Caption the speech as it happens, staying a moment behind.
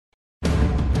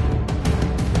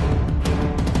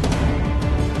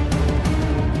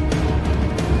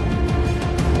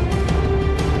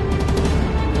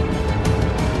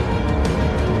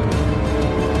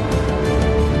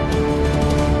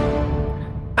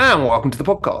And welcome to the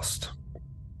podcast.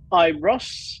 I'm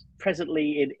Ross,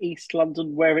 presently in East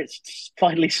London, where it's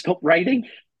finally stopped raining.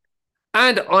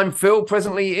 And I'm Phil,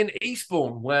 presently in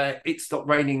Eastbourne, where it stopped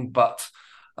raining, but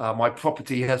my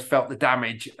property has felt the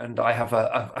damage and I have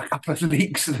a couple of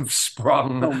leaks that have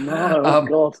sprung. Oh no,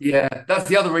 God. Yeah, that's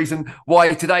the other reason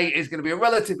why today is going to be a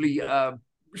relatively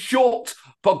short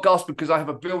podcast, because I have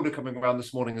a builder coming around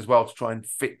this morning as well to try and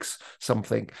fix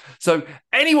something. So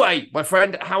anyway, my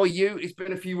friend, how are you? It's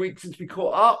been a few weeks since we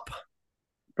caught up.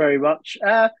 Very much.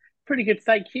 Pretty good,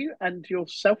 thank you. And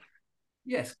yourself?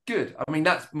 Yes, good. I mean,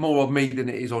 that's more of me than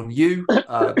it is on you.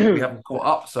 We haven't caught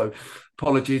up, so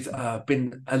apologies.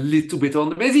 Been a little bit on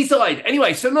the busy side.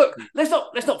 Anyway, so look, let's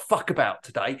not fuck about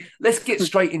today. Let's get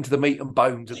straight into the meat and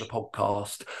bones of the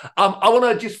podcast. I want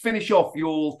to just finish off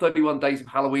your 31 days of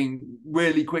Halloween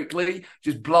really quickly.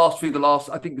 Just blast through the last,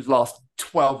 I think it was last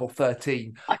 12 or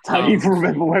 13. I don't even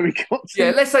remember where we got to.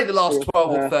 Yeah, let's say the last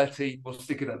 12 or 13. We'll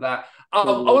stick it at that. I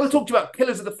want to talk to you about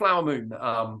Killers of the Flower Moon,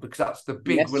 because that's the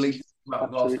big release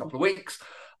throughout the last couple of weeks.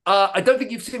 I don't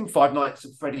think you've seen Five Nights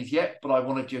at Freddy's yet, but I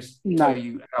want to just tell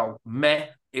you how meh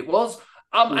it was.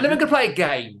 And then we're going to play a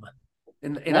game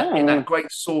in that great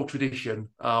Saw tradition.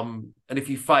 And if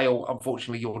you fail,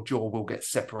 unfortunately, your jaw will get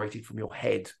separated from your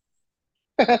head.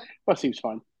 That seems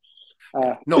fine.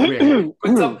 Not really.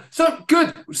 But, so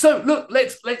good. So look,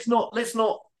 let's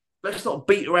not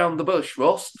beat around the bush,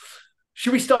 Ross.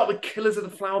 Should we start with Killers of the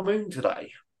Flower Moon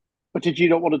today? But did you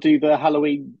not want to do the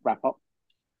Halloween wrap up?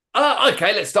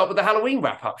 Okay, let's start with the Halloween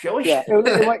wrap up, shall we? Yeah,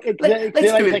 let's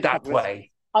do it that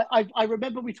way. I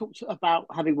remember we talked about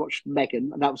having watched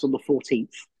Megan, and that was on the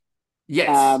 14th.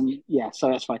 Yes. So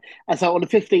that's fine. And so on the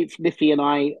 15th, Niffy and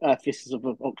I, this is of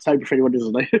October for anyone who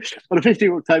doesn't know, on the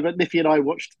 15th of October, Niffy and I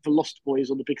watched The Lost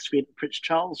Boys on the big screen at Prince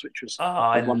Charles, which was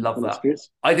I love that. Experience.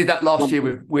 I did that last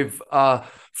year with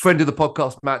friend of the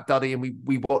podcast, Matt Duddy, and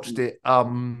we watched it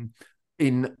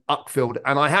in Uckfield.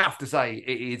 And I have to say,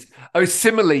 it is... Oh,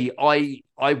 similarly, I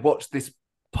watched this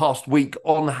past week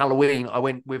on Halloween. I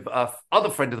went with other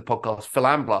friend of the podcast, Phil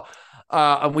Ambler,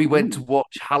 and we went to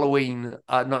watch Halloween,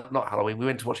 not Halloween, we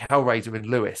went to watch Hellraiser in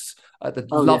Lewis at the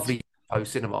lovely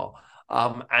Cinema.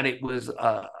 And it was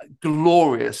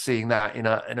glorious seeing that in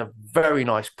a very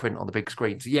nice print on the big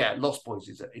screen. So yeah, Lost Boys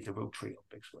is a real treat on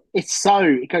the big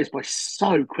screen. It goes by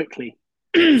so quickly.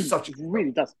 It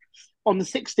really does. On the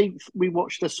 16th, we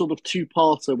watched a sort of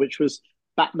two-parter, which was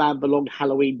Batman Belong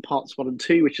Halloween Parts 1 and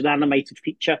 2, which is an animated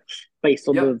feature based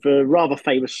on the rather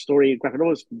famous story of graphic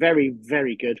novel. It's very,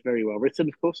 very good, very well written,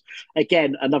 of course.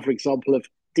 Again, another example of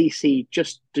DC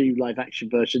just do live-action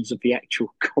versions of the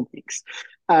actual comics.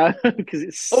 Because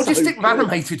it's or just stick with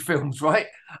animated films, right?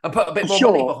 And put a bit more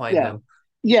money behind them.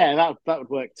 Yeah, that would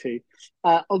work too.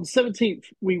 On the 17th,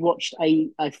 we watched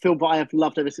a film that I have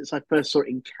loved ever since I first saw it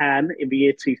in Cannes in the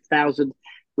year 2000,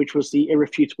 which was The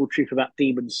Irrefutable Truth About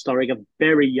Demons, starring a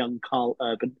very young Carl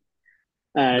Urban.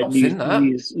 Not seen that.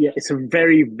 It's a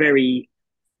very, very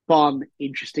fun,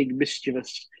 interesting,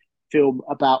 mischievous film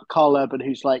about Carl Urban,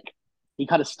 who's he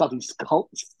kind of studies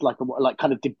cults, like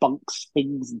kind of debunks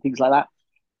things and things like that.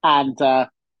 And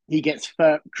he gets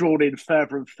drawn in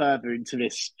further and further into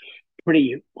this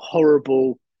pretty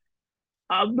horrible...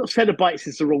 I'm not saying Cenobites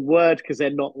is the wrong word, because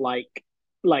they're not like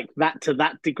that to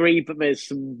that degree, but there's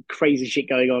some crazy shit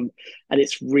going on, and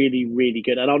it's really, really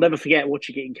good. And I'll never forget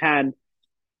watching it in Cannes.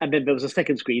 And then there was a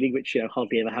second screening, which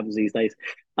hardly ever happens these days.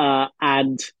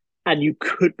 And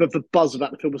but the buzz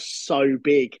about the film was so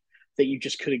big that you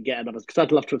just couldn't get another. Because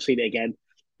I'd love to have seen it again,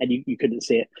 and you couldn't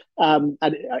see it. And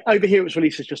over here it was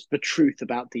released as just The Truth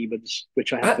About Demons,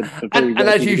 which I have and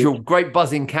as usual, great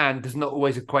buzz in Cannes does not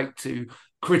always equate to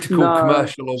critical,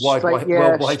 commercial, or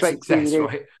worldwide success,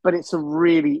 right? But it's a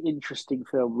really interesting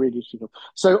film,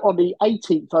 So on the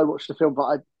 18th, I watched a film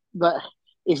that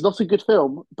is not a good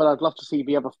film, but I'd love to see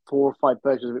the other 4 or 5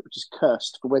 versions of it, which is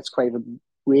Cursed, the Wes Craven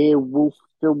werewolf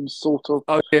film, sort of.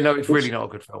 Oh, yeah, no, it's really not a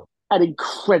good film. An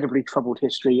incredibly troubled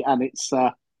history, and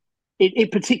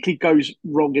it particularly goes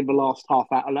wrong in the last half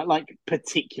hour, like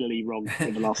particularly wrong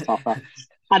in the last half hour.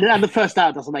 And the first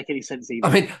hour doesn't make any sense either.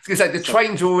 I mean, I was going to say, the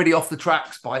train's already off the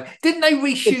tracks Didn't they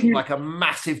reshoot a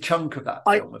massive chunk of that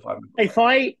film, if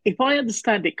I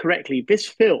understand it correctly, this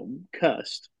film,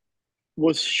 Cursed,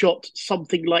 was shot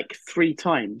something like 3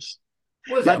 times.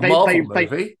 Was it a Marvel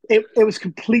movie? It was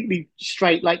completely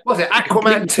straight. Was it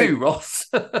Aquaman 2, Ross?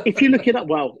 if you look it up,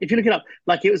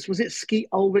 was it Skeet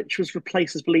Ulrich was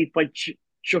replaced as believed by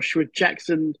Joshua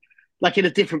Jackson, in a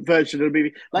different version of the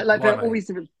movie. There are all these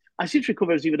different... I seem to recall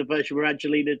there was even a version where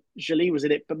Angelina Jolie was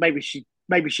in it, but maybe she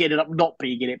ended up not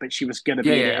being in it, but she was going to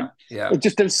be in it. Yeah.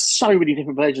 There's so many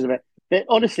different versions of it. But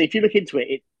honestly, if you look into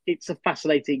it, it's a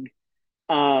fascinating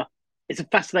uh it's a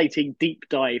fascinating deep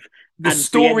dive, The and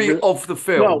the story of the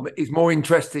well film is more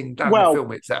interesting than the well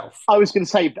film itself. I was going to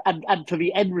say, and for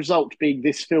the end result being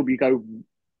this film, you go,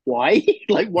 why?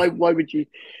 Like, why would you?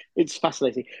 It's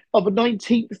fascinating. On the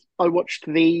 19th, I watched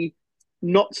the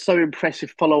not so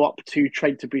impressive follow up to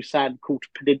Train to Busan called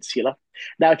Peninsula.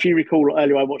 Now, if you recall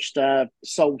earlier, I watched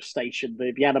Soul Station,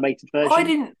 the animated I version.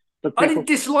 didn't The I prequel. didn't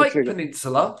It's dislike really good.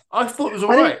 Peninsula. I thought it was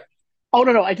all I didn't. right, Oh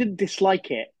no, I didn't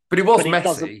dislike it, but it was but it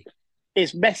doesn't. messy.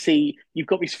 It's messy. You've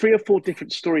got these three or four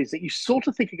different stories that you sort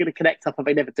of think are going to connect up, and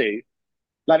they never do.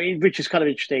 Like, which is kind of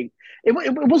interesting. It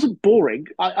wasn't boring.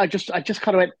 I just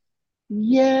kind of went,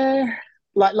 yeah,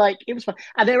 like it was fun.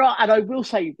 And I will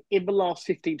say, in the last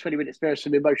 15, 20 minutes, there are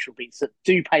some emotional beats that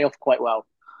do pay off quite well.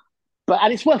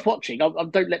 And it's worth watching.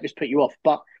 Don't let this put you off,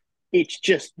 but it's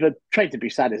just the Train to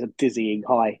Busan is a dizzying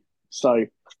high. So,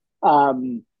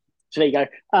 um, so there you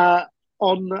go.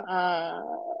 On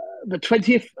the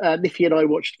 20th, Niffy and I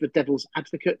watched The Devil's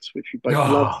Advocate, which we both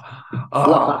loved. Oh,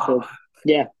 Love that oh. film.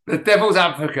 Yeah, The Devil's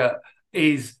Advocate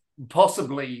is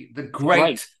possibly the great.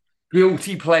 great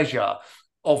guilty pleasure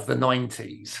of the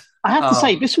 90s. I have to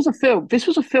say, Um, this was a film. This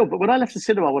was a film, but when I left the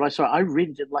cinema, when I saw it, I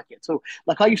really didn't like it at all.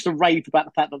 Like, I used to rave about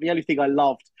the fact that the only thing I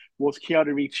loved was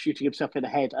Keanu Reeves shooting himself in the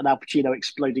head and Al Pacino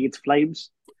exploding into flames.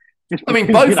 Just I mean,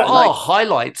 because, both are like,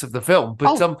 highlights of the film, but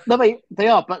oh no, they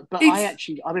are. But I it's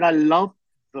actually, I mean, I love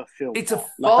the film it's a now.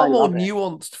 Like, far I more love it.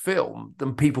 nuanced film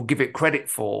than people give it credit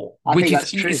for, I which think is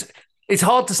that's true. it's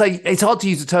hard to say. It's hard to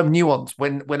use the term nuance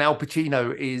when Al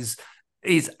Pacino is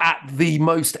at the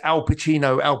most Al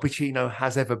Pacino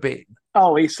has ever been.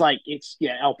 Oh, it's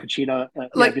yeah, Al Pacino.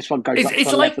 Like This one goes it's up to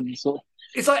it's like 11. Sort of.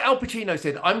 it's like Al Pacino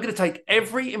said, I'm going to take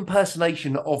every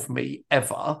impersonation of me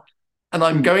ever, and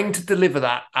I'm Mm. going to deliver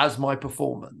that as my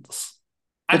performance.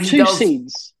 The And he two does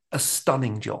scenes. a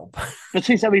stunning job. The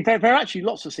two. I mean, there are actually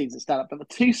lots of scenes that stand up, but the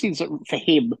two scenes that for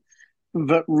him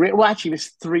well, actually, there's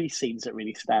three scenes that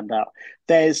really stand out.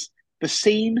 There's the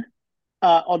scene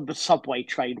on the subway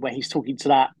train where he's talking to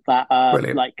that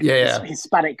Brilliant. like Yeah, yeah.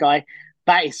 Hispanic guy.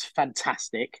 That is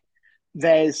fantastic.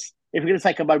 There's if we're going to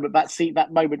take a moment,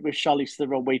 that moment with Charlize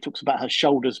Theron where he talks about her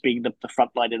shoulders being the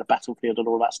front line in a battlefield and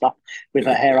all that stuff with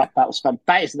her hair up. That was fun.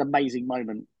 That is an amazing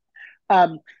moment.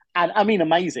 Um, and I mean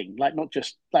amazing, like not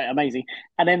just like amazing.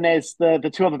 And then there's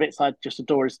the two other bits I just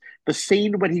adore is the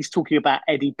scene when he's talking about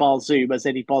Eddie Barzoom as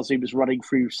Eddie Barzoom is running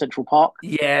through Central Park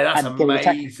Yeah, that's and getting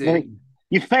attacked. amazing.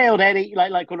 You failed, Eddie.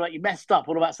 Like all about you messed up,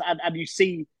 all about and you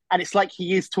see, and it's like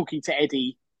he is talking to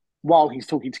Eddie while he's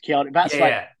talking to Keanu. That's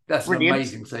like Yeah, that's an brilliant.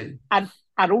 amazing scene.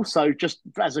 And also, just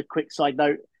as a quick side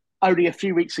note, only a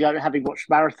few weeks ago, having watched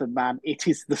Marathon Man, it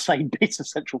is the same bit of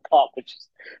Central Park, which is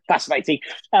fascinating,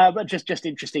 but just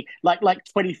interesting. Like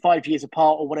 25 years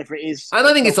apart or whatever it is. And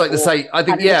I think it's like the same. I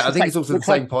think, And it looks yeah, I the think same. it's also the Looks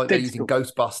like same point they're using identical.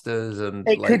 Ghostbusters and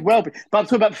It could like, well be, but I'm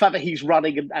talking about the fact that he's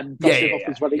running and yeah, Dustin yeah, yeah,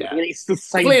 Hoffman's running. yeah. It's the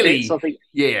same bit. So I Clearly, think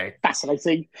yeah.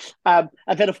 fascinating. And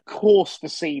then, of course, the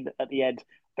scene at the end.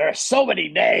 There are so many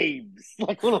names,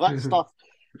 like all of that stuff.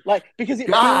 Like because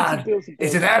it builds and God builds and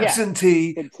is builds. an Yeah,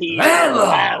 absentee indeed, landlord.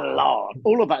 landlord.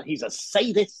 All of that. He's a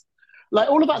sadist. Like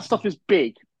all of that stuff is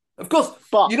big. Of course,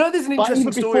 But you know, there's an but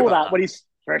interesting even story before about that, that. when he's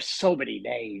there's so many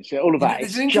names, all of You know, that.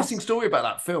 there's It's an interesting just story about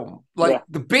that film. yeah. Like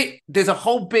there's a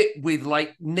whole bit with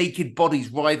like naked bodies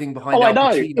writhing behind Oh, I Al know.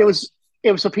 Pacino.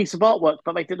 It was a piece of artwork,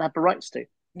 but they didn't have the rights to.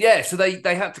 Yeah, so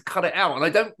they had to cut it out, and I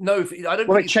don't Well, think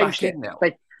they it's back changed it. in now.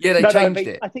 They Yeah, they no. changed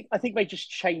it. I think they just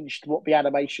changed what the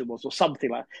animation was, or something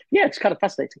like. That. Yeah, it's kind of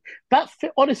fascinating.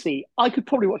 Honestly, I could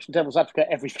probably watch The Devil's Advocate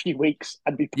every few weeks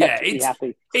and be Yeah, perfectly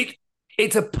happy.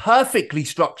 it's a perfectly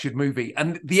structured movie,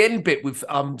 and the end bit with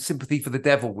 "Sympathy for the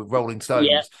Devil" with Rolling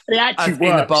Yeah, Stones it actually as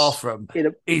in the works. bathroom Yeah,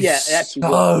 is it actually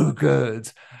works. so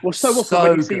good, Well, so often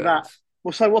when so you see good. that,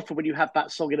 so often when you have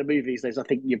that song in a movie these days, I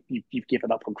think you've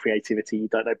given up on creativity. You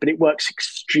don't know, but it works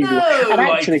extremely well.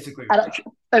 No, I disagree with that.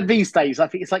 And these days, I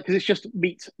think it's like because it's just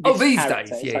meet Oh, this these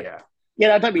character. days, It's yeah, like yeah.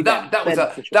 yeah, I don't mean But them. that was Them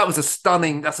a for sure. that was a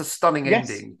stunning that's a stunning Yes,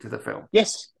 ending to the film.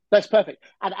 yes, that's perfect.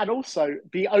 And also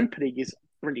the opening is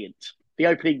brilliant. The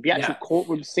opening, the actual Yeah,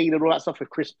 courtroom scene and all that stuff with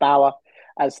Chris Bauer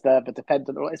as the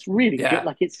defendant. It's really good. yeah.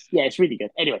 Like it's really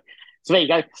good. Anyway, so there you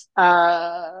go.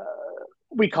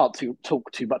 We can't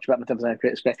talk too much about the Devil's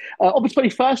Advocate. It's great. On the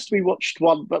 21st, we watched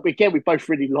one, but again, we both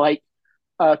really like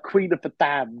Queen of the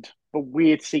Damned, a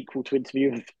weird sequel to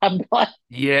Interview with the Vampire.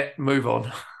 Yeah, move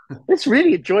on. It's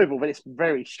really enjoyable, but it's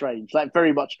very strange. Like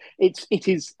very much, it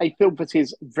is a film that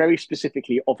is very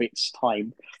specifically of its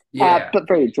time, Yeah. but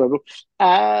very enjoyable.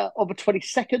 On the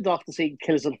 22nd, after seeing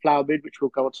Killers of the Flower Moon, which we'll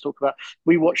go on to talk about,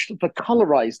 we watched the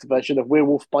colorized version of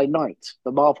Werewolf by Night,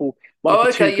 the Marvel, one of Oh, the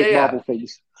two okay, yeah, good yeah. Marvel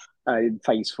things. in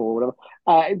Phase 4, whatever.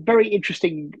 Very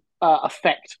interesting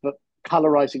effect that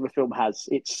colorizing the film has.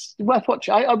 It's worth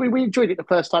watching. I mean, we enjoyed it the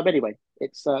first time anyway.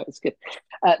 It's good.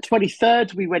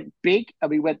 23rd, we went big and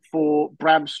we went for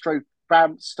Bram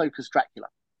Stoker's Dracula.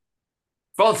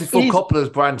 Francis It Ford is. Coppola's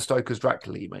Bram Stoker's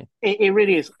Dracula, you mean? It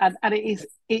really is, and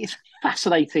it's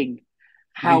fascinating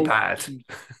Really how bad.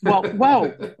 well.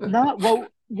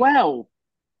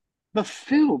 The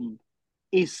film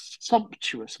is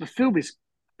sumptuous. The film is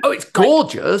Oh, it's like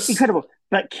gorgeous. incredible.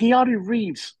 But Keanu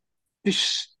Reeves,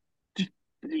 this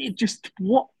just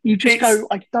what you just It's go.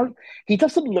 I don't. He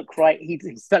doesn't look right. He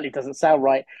certainly doesn't sound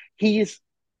right. He is,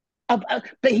 but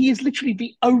he is literally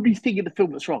the only thing in the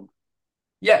film that's wrong.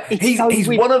 yeah, It's he's so he's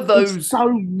weird. one of It's those.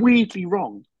 so weirdly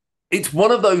wrong. It's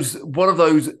one of those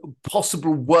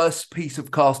possible worst piece of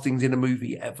castings in a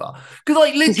movie ever. Because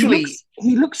like Because literally,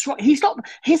 he looks right. He's not.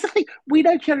 Here's the thing: we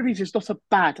know Keanu Reeves is not a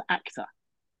bad actor.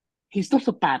 He's not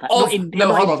a bad actor. Not of in no,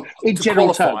 not hold in, on. in To general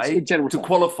terms. qualify, In general to terms.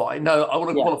 qualify, no, I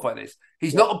want to Yeah. qualify this.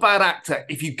 He's Yeah. not a bad actor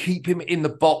if you keep him in the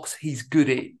box he's good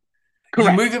in.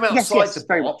 You move Correct. him Yes. outside the Yes.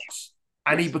 Very much. box,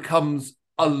 and he Yes. becomes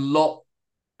a lot.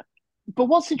 But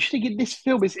what's interesting in this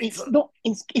film is It's it's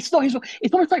not his.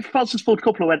 It's almost like Francis Ford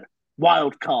Coppola went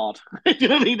wild card. You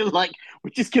know what I mean? And like we're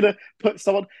just gonna put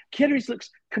someone. Keanu Reeves looks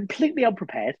completely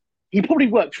unprepared. He probably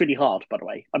worked really hard, by the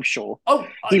way. I'm sure oh,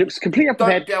 he I looks completely don't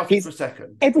unprepared. doubt it for His a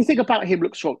second. everything about him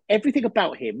looks wrong. Everything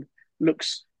about him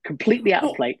looks completely out of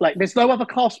Well, place. Like there's no other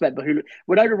cast member who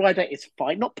Winona Ryder is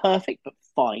fine, not perfect, but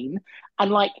fine.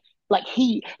 And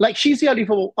she's the only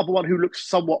other one who looks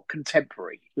somewhat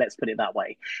contemporary. Let's put it that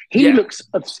way. He yeah, looks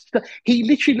he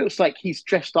literally looks like he's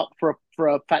dressed up for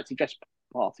a fancy dress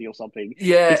party or something.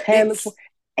 yeah. His hair looks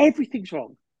everything's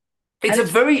wrong, It's and a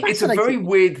it's very fascinating.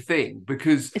 weird thing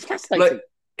because It's like fascinating.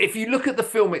 if you look at the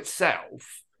film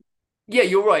itself, yeah,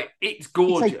 you're right, it's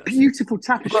It's a gorgeous. beautiful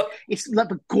tapestry. But It's like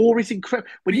the gore is incredible.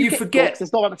 When but you you get gore, because forget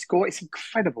there's not that much gore, it's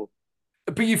incredible.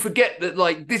 but you forget that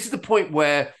like this is the point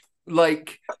where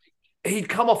like he'd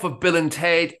come off of Bill and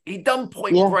Ted. He'd done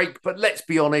Point Yeah. Break, but let's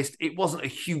be honest, it wasn't a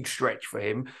huge stretch for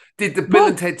him. Did the Bill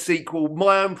and No. Ted sequel,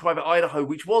 My Own Private Idaho,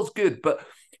 which was good, but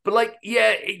like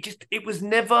yeah, it was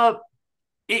never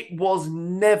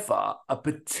a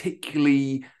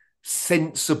particularly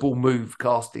sensible move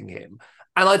casting him.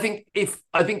 And I think if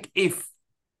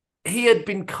he had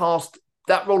been cast,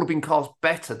 that role had been cast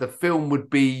better, the film would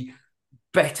be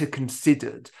better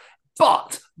considered.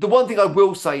 But the one thing I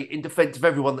will say in defense of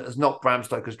everyone that has not Bram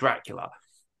Stoker's Dracula,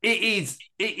 it is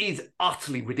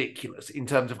utterly ridiculous in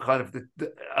terms of kind of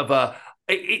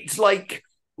it's like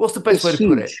what's the best It's way to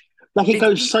put it? huge. Like it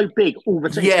goes It so big all the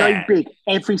time. It's going yeah, big.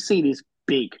 Every scene is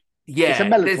big. It's a yeah. There's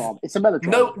melodrama. It's a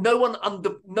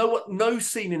melodrama. no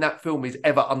scene in that film is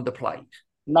ever underplayed.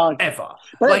 No, Ever.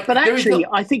 but Like there is actually,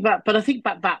 not. I think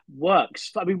that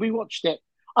works. I mean, we watched it.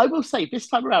 I will say this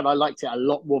time around, I liked it a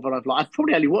lot more than I've liked. I've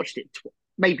probably only watched it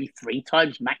maybe 3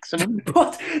 times maximum.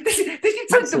 But this is the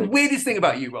Maximum. weirdest thing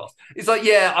about you, Ross. It's like,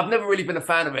 yeah, I've never really been a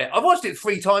fan of it. I've watched it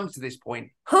 3 times to this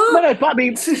point. No, Huh? no, but I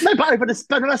mean, no, but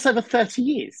that's over 30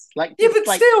 years. Like Yeah, just but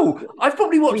like still, I've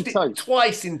probably three watched it times.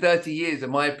 twice in 30 years,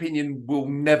 and my opinion will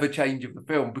never change of the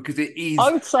film because it is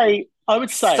I would say,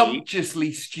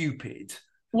 sumptuously stupid.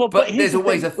 well, but But here's there's the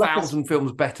always thing, a thousand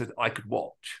films better that I could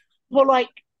watch. well,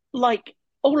 like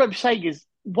all I'm saying is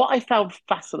what I found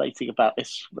fascinating about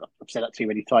this. I've said that too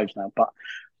many times now, but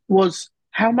was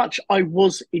how much I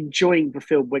was enjoying the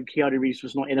film when Keanu Reeves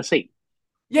was not in a scene.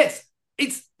 Yes,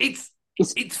 it's it's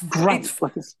It's it's great. it's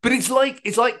Like it's but it's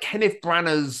like Kenneth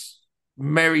Branagh's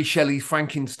Mary Shelley's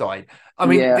Frankenstein. I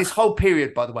mean, yeah, this whole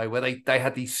period, by the way, where they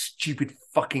had these stupid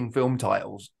fucking film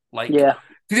titles, like yeah,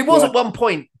 because it was yeah. at one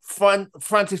point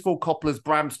Francis Ford Coppola's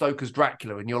Bram Stoker's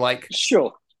Dracula, and you're like,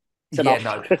 Sure, it's yeah, enough.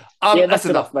 no, Yeah, that's that's enough,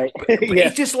 enough. mate. But Yeah,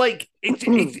 it's just like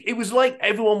it was like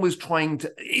everyone was trying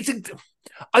to.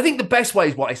 I think the best way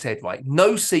is what I said. Right,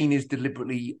 no scene is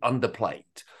deliberately underplayed.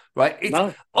 Right,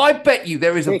 no, I bet you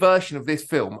there is a big. version of this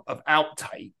film of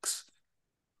outtakes,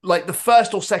 like the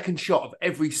first or second shot of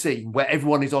every scene where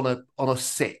everyone is on a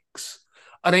 6,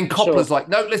 and then Sure, Coppola's like,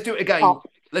 no, let's do it again. up,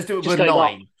 Let's do it for just a going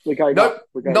up. 9. We're going up. Nope,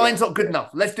 We're going nine's up. not good enough.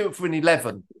 Let's do it for an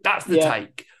 11. That's the Yeah,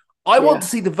 take. I want yeah, to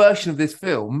see the version of this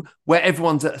film where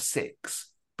everyone's at a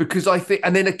 6 because I think,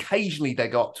 and then occasionally they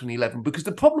go up to an 11 because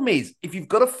the problem is if you've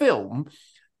got a film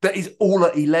that is all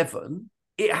at 11,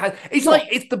 it's yeah.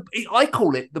 like I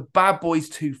call it the Bad Boys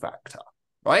 2 factor,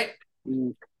 right?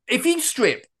 Mm. If you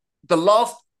strip the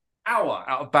last hour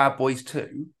out of Bad Boys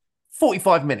 2,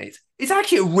 45 minutes, it's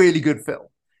actually a really good film.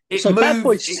 It So Bad moves.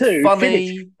 Boys It's 2 finished.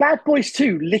 funny. Bad Boys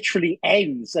 2 literally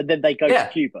ends and then they go to Yeah,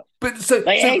 Cuba. but so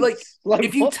They so end. like Like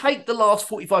if you what? take the last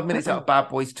 45 minutes out of Bad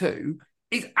Boys 2,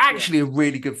 it's Yeah. actually a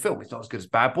really good film. It's not as good as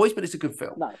Bad Boys, but it's a good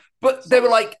film. No. But they were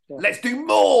Solid. like, Yeah. let's do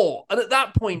more. And at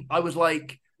that point, I was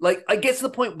like I get to the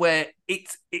point where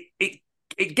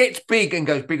it gets big and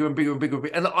goes bigger and bigger and bigger,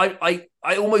 and I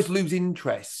almost lose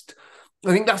interest.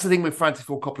 I think that's the thing with Francis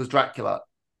Ford Coppola's Dracula,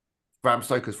 Bram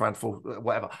Stoker's Francis Ford,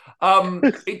 whatever.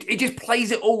 It just plays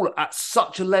it all at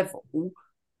such a level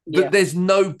that there's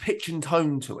no pitch and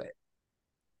tone to it.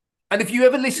 And if you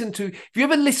ever listen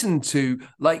to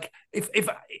like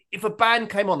if a band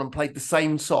came on and played the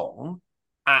same song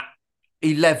at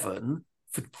 11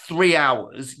 for 3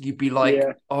 hours, you'd be like,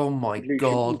 oh my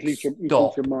God, you'd lose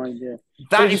stop. your mind, yeah.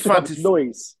 That it is just becomes Francis.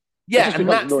 noise. Yeah, and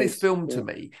that's noise. this film to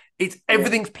me. It's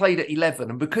everything's played at 11.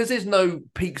 And because there's no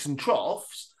peaks and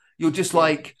troughs, you're just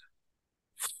like.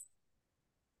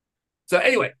 So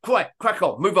anyway, crack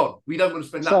on, move on. We don't want to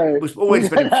spend that. We're already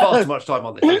spending far too much time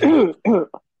on this.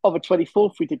 On the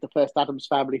 24th, we did the first Addams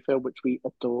Family film, which we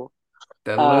adore.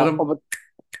 Um,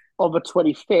 On the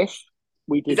 25th,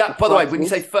 we did. Is that, by the way, when you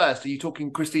say first, are you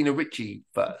talking Christina Ricci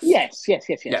first? Yes. Yeah.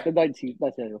 The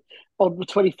 19th. On the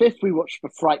 25th, we watched The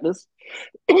Frighteners,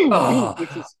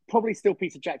 which is probably still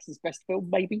Peter Jackson's best film,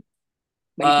 maybe.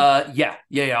 Yeah.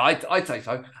 I'd say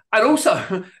so. And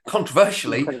also,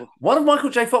 controversially, incredible. One of Michael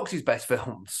J. Fox's best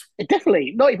films.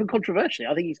 Definitely, not even controversially.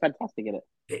 I think he's fantastic in it.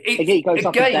 Again, he goes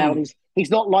up and down. He's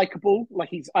not likable.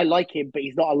 I like him, but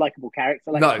he's not a likable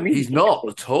character. Like, no, really he's not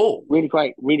at all. Really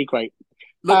great. Look,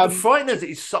 The Frighteners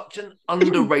is such an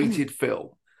underrated film,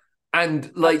 and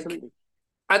and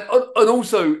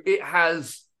also it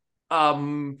has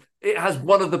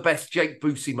one of the best Jake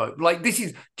Busey moments. Like this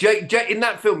is Jake in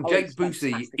that film. Jake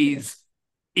Busey is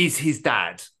his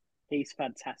dad. He's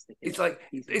fantastic. It's like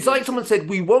someone said,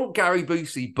 we want Gary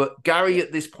Busey, but Gary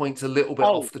at this point's a little bit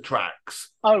off the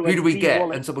tracks. Who do we get?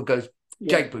 And someone goes,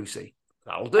 Jake Busey.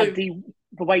 That'll do.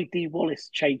 The way Dee Wallace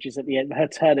changes at the end, her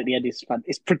turn at the end is fun.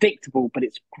 It's predictable, but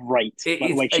it's great. It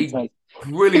is a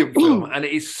brilliant film, and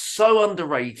it is so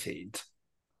underrated.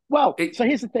 Well, so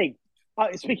here's the thing.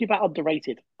 Speaking about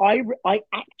underrated, I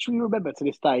actually remember to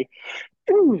this day,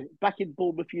 back in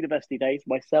Bournemouth University days,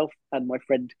 myself and my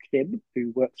friend Kim,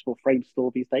 who works for Frame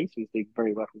Store these days, who's doing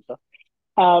very well for stuff.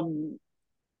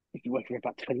 He's been working for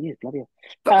about 20 years, bloody hell.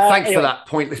 Thanks for that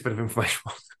pointless bit of information.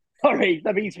 Sorry,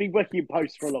 that means he's been working in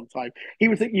post for a long time. He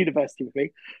was at university with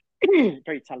me.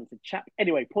 Very talented chap.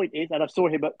 Anyway, point is, and I saw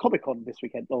him at Comic-Con this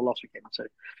weekend, or last weekend, so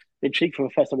literally for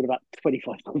the first time in about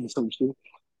 25 years.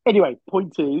 Anyway,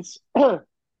 point is...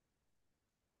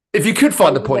 if you could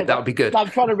find the point, that would be good. I'm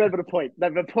trying to remember the point.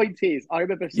 No, the point is, I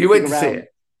remember you went to see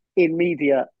it in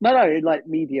media. In like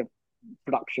media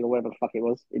production or whatever the fuck it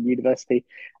was in university,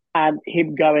 and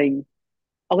him going,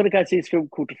 "I'm going to go see this film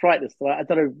called The Frighteners." I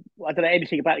don't know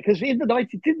anything about it because in the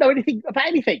 90s, didn't know anything about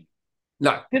anything.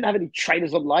 No, didn't have any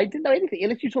trailers online. Didn't know anything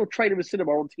unless you saw a trailer in cinema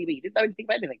or on TV. Didn't know anything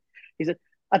about anything. He said,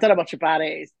 "I don't know much about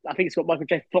it. I think it's got Michael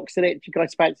J. Fox in it. Do you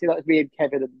guys fancy that? It's me and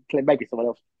Kevin and Clint, maybe someone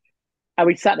else." And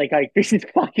we sat there going, "This is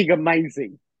fucking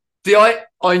amazing." See,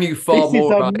 I knew far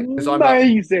more about it because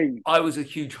amazing. I was a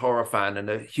huge horror fan and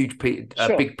a huge big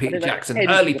Peter Jackson,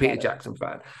 early Peter Jackson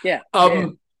fan. Yeah.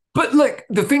 But look,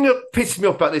 the thing that pisses me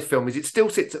off about this film is it still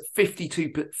sits at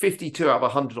 52 out of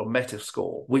 100 on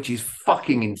Metascore, which is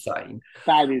fucking insane.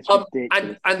 That is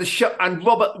ridiculous. And the show and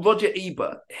Roger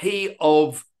Ebert,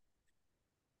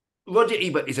 Roger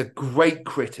Ebert is a great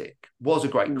critic, was a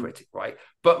great critic, right?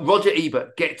 But Roger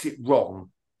Ebert gets it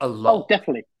wrong a lot. Oh,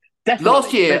 definitely.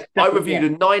 Last year, I reviewed a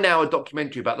 9-hour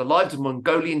documentary about the lives of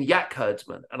Mongolian yak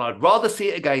herdsmen, and I'd rather see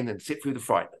it again than sit through The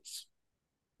Frighteners.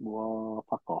 Whoa,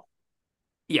 fuck off.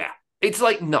 Yeah, it's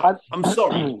like, no, I'm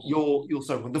sorry, you're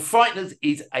so wrong. The Frighteners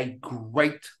is a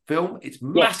great film. It's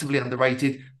massively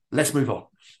underrated. Let's move on.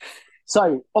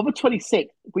 So, on the 26th,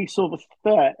 we saw the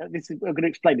third. I'm going to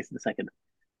explain this in a second.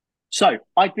 So,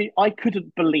 I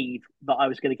couldn't believe that I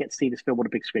was going to get to see this film on a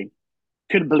big screen.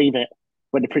 Couldn't believe it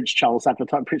when the Prince Charles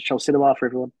advertised, Prince Charles Cinema for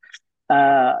everyone.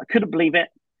 Couldn't believe it,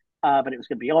 but it was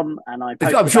going to be on, and I'm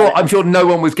sure no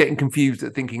one was getting confused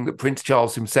at thinking that Prince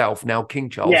Charles himself, now King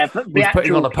Charles, was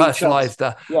putting on a personalised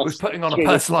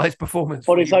performance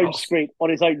on his own screen.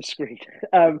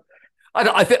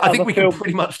 I think we can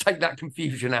pretty much take that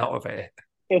confusion out of it.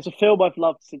 It was a film I've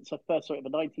loved since I first saw it in the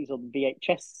 90s on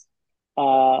VHS,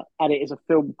 and it is a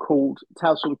film called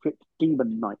Tales from the Crypt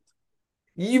Demon Night.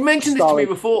 You mentioned this to me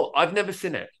before. I've never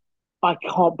seen it. I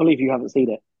can't believe you haven't seen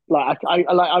it. I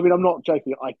mean, I'm not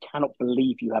joking. I cannot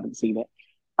believe you haven't seen it.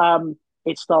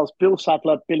 It stars Bill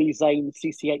Sadler, Billy Zane,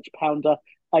 CCH Pounder,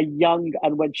 a young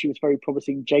and when she was very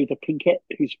promising Jada Pinkett,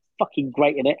 who's fucking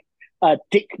great in it.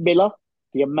 Dick Miller,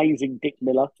 the amazing Dick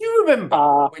Miller. Do you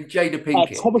remember when Jada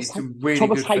Pinkett Thomas did some really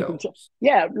Thomas good Hayden. films?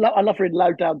 Yeah, I love her in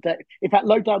Low Down Dirty. In fact,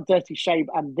 Low Down Dirty Shame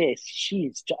and this,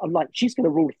 I'm like, she's going to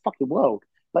rule the fucking world.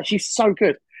 Like, she's so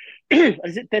good.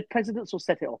 Is it Dead Presidents or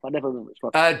Set It Off? I never remember which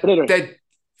one. But anyway, Dead.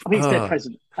 I think it's Dead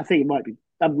President. I think it might be.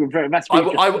 That's I really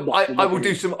will, just I, not will- I will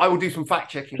do some. I will do some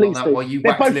fact checking on Please that do. while you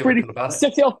They're wax both really lyrical about it.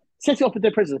 Set It Off and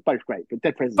Dead Presidents are both great, but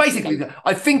Dead Presidents is Basically, amazing.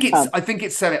 I think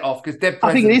it's Set It Off because Dead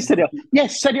I think it Presidents. is Set It Off.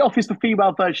 Yes, Set It Off is the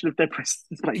female version of Dead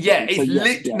Presidents. Basically. Yeah, it's so,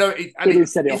 yes, yeah. no, it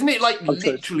is Set It Off. Isn't it like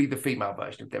literally the female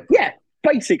version of Dead Yeah,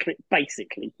 Presidents?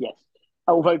 basically, yes.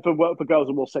 Although the girls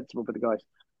are more sensible than the guys.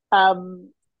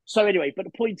 So anyway, but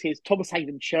the point is, Thomas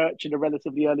Hayden Church in a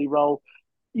relatively early role.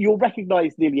 You'll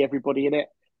recognise nearly everybody in it.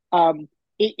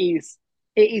 It is.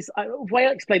 The way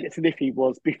I explained it to Niffy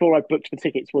was before I booked the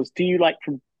tickets was, do you like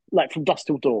from Dusk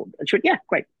Till Dawn? And she went, yeah,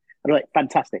 great. And I'm like,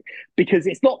 fantastic, because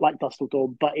it's not like Dusk Till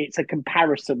Dawn, but it's a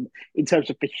comparison in terms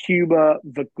of the humour,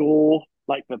 the gore,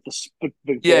 like the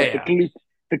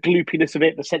gloopiness of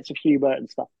it, the sense of humour and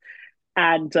stuff.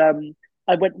 And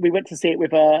we went to see it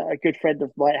with a good friend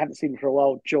of mine. I haven't seen him for a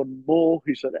while, John Moore,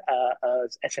 who's an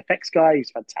SFX guy.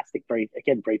 He's fantastic, very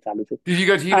talented. Did you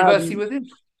go to university with him?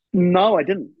 No, I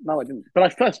didn't. But I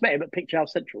first met him at Picture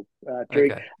House Central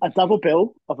during a double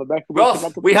bill of American.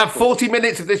 Ross, we have 40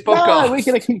 minutes of this podcast. No, we're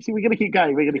gonna keep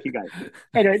going.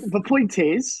 Anyway, the point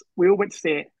is, we all went to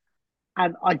see it,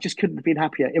 and I just couldn't have been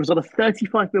happier. It was on a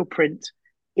 35mm print.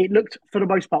 It looked, for the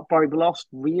most part, barring the last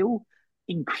reel,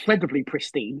 incredibly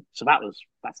pristine. So that was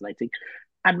fascinating.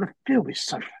 And the film is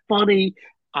so funny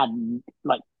and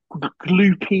like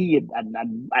gloopy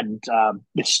and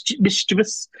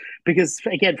mischievous, because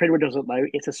again, for anyone who doesn't know,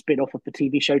 it's a spin-off of the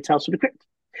TV show Tales from the Crypt.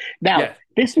 Now,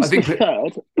 this was the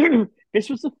third. This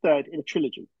was the third in a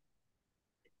trilogy.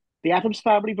 The Addams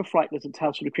Family, The Frighteners, and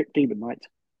Tales from the Crypt Demon Knight,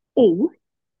 all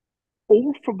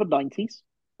from the 90s,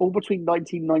 all between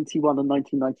 1991 and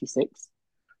 1996.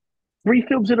 3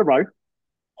 films in a row,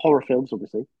 horror films,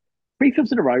 obviously. 3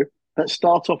 films in a row that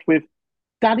start off with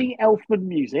Danny Elfman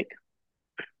music,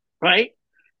 right?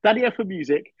 Danny Elfman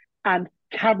music and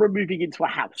camera moving into a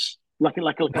house, like a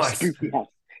spooky house.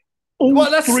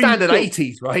 Well, that's standard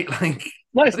 80s, right? Like,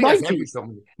 no, it's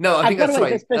 90s. No, I think that's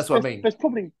right. That's what I mean.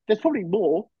 There's probably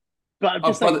more, but I'm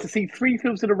just saying to see 3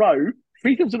 films in a row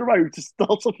to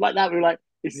start off like that, we were like,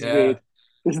 this is weird.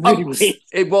 It's really weird.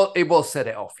 It was Set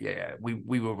It Off. Yeah.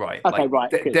 We were right. Okay,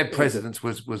 right. Dead Presidents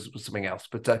was something else.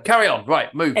 But carry on.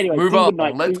 Right, move on.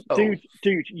 Night,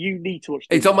 dude, you need to watch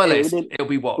this. It's on my list. It'll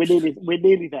be watched. We're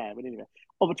nearly there.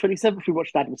 On the 27th, we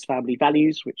watched Addams Family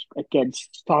Values, which again,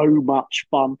 so much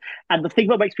fun. And the thing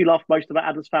that makes me laugh most about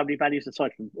Addams Family Values,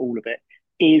 aside from all of it,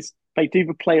 is they do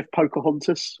the play of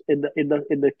Pocahontas in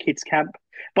the kids' camp.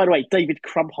 By the way, David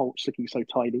Krumholtz looking so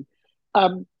tiny.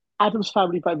 Addams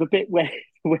Family, the bit where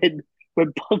when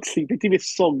Bugsy, they do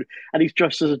this song and he's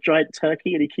dressed as a giant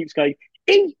turkey and he keeps going,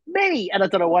 "Eat me!" And I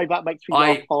don't know why that makes me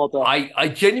laugh harder. I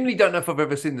genuinely don't know if I've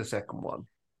ever seen the second one.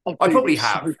 I probably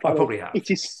have.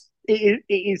 It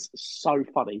is so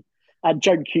funny. And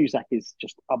Joan Cusack is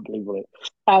just unbelievable.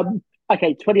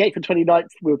 Okay, 28th and 29th,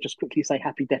 we'll just quickly say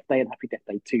Happy Death Day and Happy Death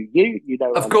Day to you. You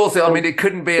know, of course. I mean, it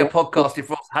couldn't be a podcast if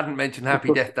Ross hadn't mentioned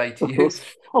Happy Death Day to you.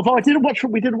 Although we didn't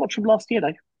watch them last year,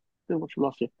 though.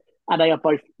 And they are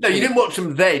both. No, you didn't watch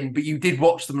them then, but you did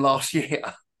watch them last year.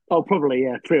 Oh, probably,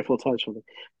 yeah, 3 or 4 times probably.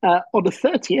 On the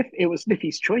 30th, it was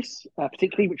Niffy's choice,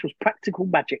 particularly, which was Practical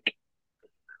Magic,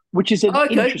 which is an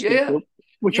interesting film.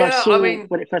 Which I saw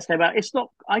when it first came out. It's not.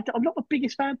 I'm not the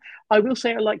biggest fan. I will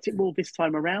say I liked it more this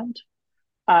time around.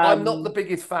 I'm not the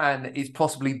biggest fan. Is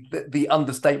possibly the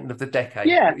understatement of the decade.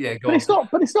 Yeah, but it's not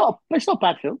a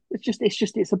bad film.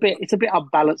 It's a bit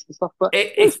unbalanced and stuff. But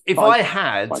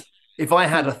if I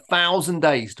had 1,000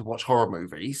 days to watch horror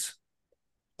movies,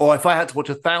 or if I had to watch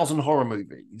 1,000 horror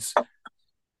movies,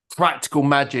 Practical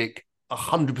Magic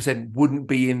 100% wouldn't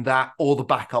be in that or the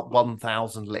backup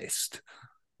 1,000 list.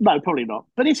 No, probably not.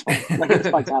 But it's fine. Like, it's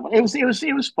fine to have. It was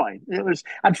fine. It was,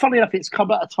 and funny enough, it's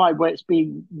come at a time where it's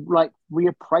being like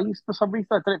reappraised for some reason.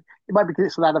 I don't know, it might be because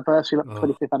it's an anniversary, like the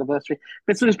 25th anniversary.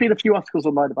 But so there's been a few articles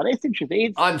online about it. It's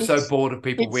interesting. I'm so bored of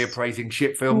people reappraising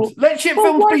shit films. Let shit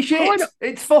films be shit.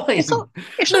 It's fine. It's not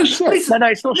shit. No,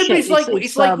 it's not shit.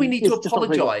 It's like we need to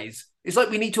apologise. It's like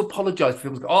we need to apologise for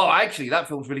films. Oh, actually, that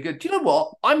film's really good. Do you know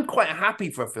what? I'm quite happy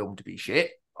for a film to be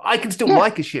shit. I can still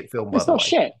like a shit film. It's not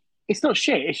shit. It's not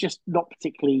shit. It's just not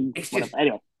particularly. It's just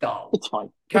anyway. Dull. It's fine.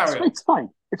 It's fine.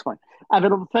 And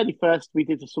then on the 31st, we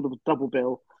did a sort of a double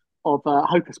bill of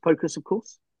Hocus Pocus, of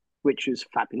course, which was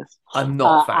fabulous. I'm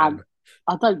not a fan.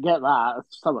 I don't get that.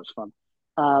 It's so much fun.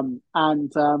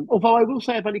 Although I will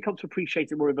say I've only come to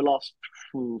appreciate it more in the last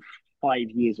 5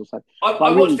 years or so. But I I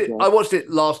really watched it. enjoy I it. watched it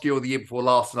last year or the year before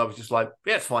last, and I was just like,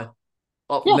 yeah, it's fine.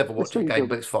 I'll Yeah, never it's watch it really again,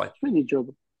 but enjoyable. it's fine. It's really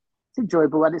enjoyable. It's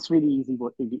enjoyable and it's really easy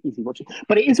watching.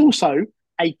 But it is also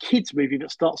a kids movie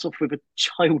that starts off with a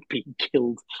child being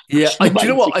killed, which Yeah, is do you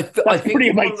know amazing. what? I That's think pretty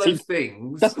it's one of amazing. those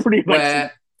things That's pretty amazing.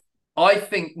 where I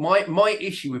think my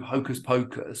issue with Hocus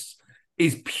Pocus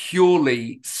is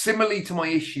purely similarly to my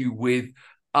issue with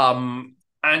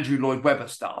Andrew Lloyd Webber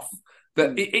stuff.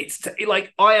 That it's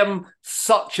like I am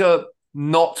such a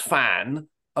not fan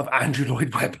of Andrew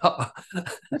Lloyd Webber.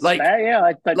 That's like fair. Yeah,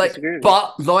 I don't like, disagree with you.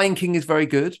 but Lion King is very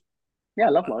good. Yeah, I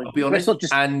love Lion I'll be King, but it's honest, not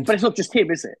just. But it's not just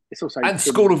him, is it? It's also and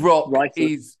School Tim of Rock writer.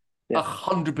 is Yeah,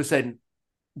 100%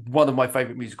 one of my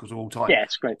favorite musicals of all time. yeah,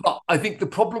 it's great. But I think the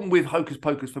problem with Hocus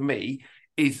Pocus for me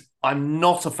is I'm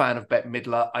not a fan of Bette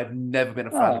Midler. I've never been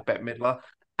a fan Oh, of Bette Midler.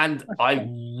 And that's I fine.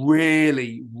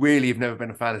 really, really have never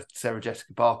been a fan of Sarah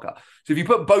Jessica Parker. So if you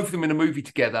put both of them in a movie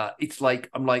together, it's like,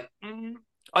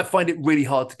 I find it really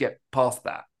hard to get past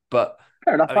that. But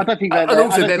Fair enough. I I mean, don't think and I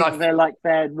also don't then think that they're like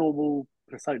their normal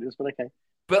personas, but okay.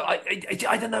 but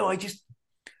I don't know. I just,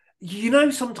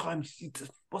 sometimes,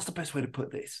 what's the best way to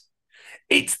put this?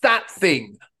 It's that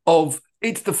thing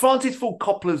it's the Francis Ford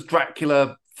Coppola's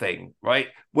Dracula thing, right?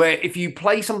 Where if you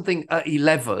play something at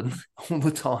 11 all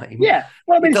the time, Yeah.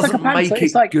 Well, I it mean, it's like a doesn't panto. make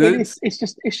It's it like it good. is. It's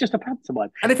just a pantomime.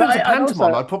 And if it But was a and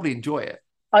pantomime, also I'd probably enjoy it.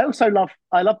 I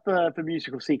love the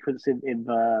musical sequence in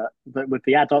the with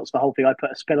the adults. The whole thing. I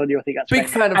put a spell on you. I think that's Big great.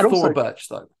 fan of And Thora also, Birch,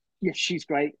 though. yes, she's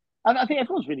great. And I think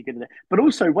everyone's really good at it. But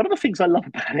also, one of the things I love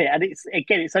about it, and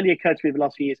it's only occurred to me in the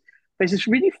last few years. There's this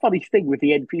really funny thing with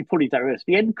the end. You probably don't realize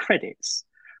the end credits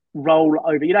roll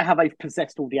over. You know how they've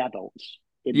possessed all the adults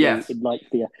Yes. in like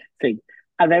the thing,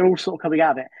 and they're all sort of coming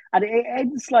out of it, and it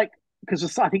ends like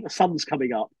because I think the sun's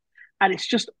coming up, and it's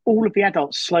just all of the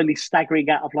adults slowly staggering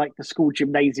out of like the school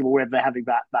gymnasium or wherever they're having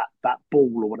that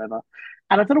ball or whatever.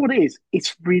 And I don't know what it is.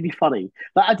 It's really funny.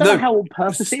 Like I don't know No, how on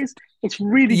purpose it is. It's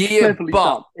really yeah, cleverly but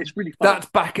done. It's really funny. that's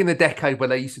back in the decade where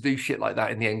they used to do shit like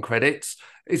that in the end credits.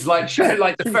 It's like Sure,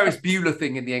 like it's the really Ferris fun. Bueller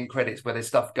thing in the end credits where there's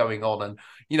stuff going on, and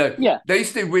Yeah, they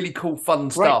used to do really cool, fun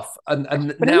great. stuff, and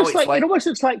But it now looks it's like like it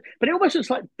almost looks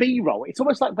like B-roll. It's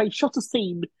almost like they shot a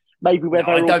scene maybe where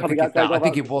no, I they're all don't coming think it's out going, that. I "Oh,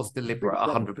 think that's it was really deliberate,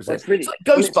 clever." Well, 100%. It's like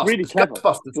it's really Ghostbusters. clever.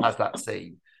 Ghostbusters has that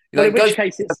scene. Well, in which Ghostbusters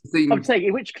case has it's the I'm scene. saying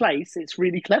in which case it's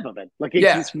really clever then. Like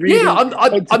Yeah, it's yeah. really I'm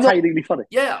not. entertainingly funny.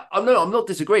 Yeah, I'm not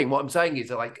disagreeing. What I'm saying is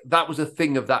like that was a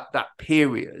thing of that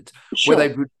period where they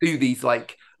Sure. would do these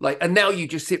and now you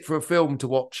just sit for a film to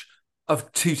watch a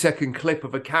 2-second clip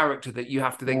of a character that you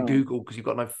have to then Oh, Google because you've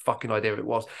got no fucking idea what it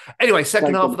was. Anyway,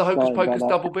 second don't get half me of the Hocus started about Pocus that.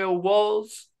 double bill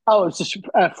was. Oh, it's just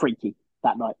freaky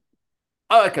that night.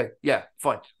 Oh, okay, yeah,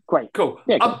 fine, Great. cool.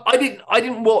 Yeah, great. I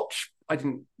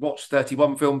didn't watch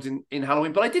 31 films in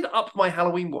Halloween, but I did up my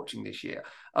Halloween watching this year.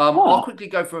 I'll Ah, quickly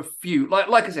go for a few.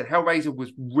 Like I said, Hellraiser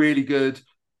was really good.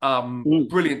 mm,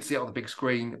 Brilliant to see it on the big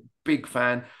screen. Big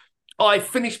fan. I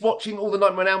finished watching all the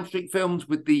Nightmare on Elm Street films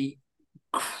with the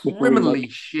with the criminally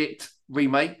remake. shit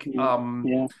remake. Yeah,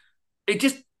 yeah.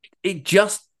 It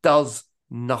just does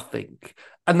nothing.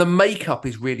 And the makeup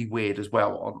is really weird as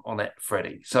well on it,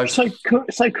 Freddy. So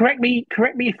So correct me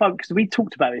if I'm because we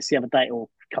talked about this the other day or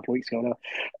a couple of weeks ago,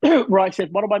 now, where I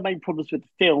said one of my main problems with the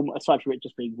film, aside from it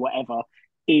just being whatever,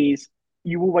 is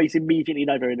you always immediately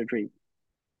know they're in a dream.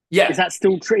 yeah. Is that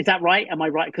still true? Is that right? Am I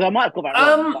right? Because I might have got that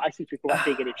wrong, but Um I seem to recall that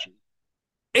being an issue.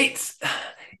 it's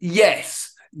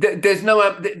yes. There's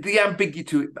no the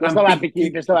ambiguity. There's no ambiguity.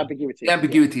 There's no The ambiguity. Yeah,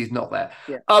 ambiguity is not there.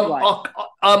 yeah. Right.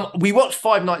 We watched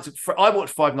I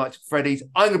watched Five Nights at Freddy's.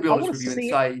 I'm going to be I honest want to with you and see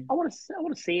it. say I want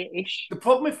to see it ish. the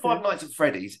problem with Yeah, Five Nights at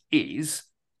Freddy's is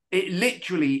it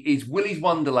literally is Willy's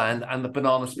Wonderland and the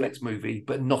Banana yeah. Splits movie,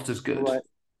 but not as good, Right.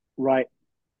 Right.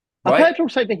 I've right? heard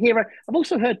also the hero. I've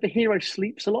also heard the hero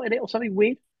sleeps a lot in it or something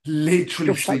weird.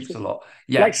 Literally Josh sleeps a Hutcherson. lot.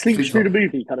 Like Yeah, sleeps sleeps a through lot. the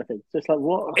movie kind of thing. So it's like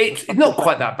what the It's fuck is not that?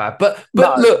 quite that bad, but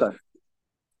No, look, no.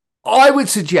 I would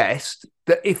suggest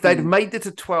that if they'd have Mm. made it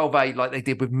a 12A like they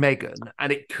did with Megan,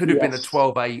 and it could have been a Yes.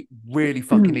 12A really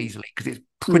fucking Mm. easily because it's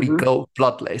pretty Hmm.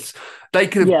 bloodless, they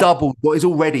could have Yeah. doubled what is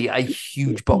already a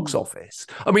huge box office.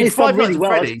 I mean, It's done Five really Nights at well.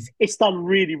 Freddy's, It's done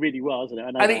really, really well, isn't it?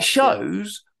 I know and it that. Yeah.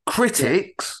 shows Yeah.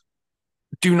 critics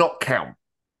do not count.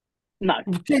 No.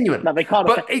 Genuine. No, they can't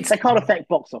But affect. it's They can't affect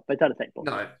box office. They don't affect box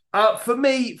no. office. For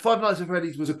me, Five Nights at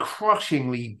Freddy's was a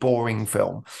crushingly boring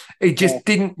film. It Yeah. just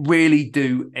didn't really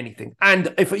do anything.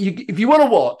 And if you want to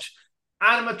watch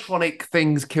animatronic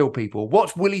things kill people,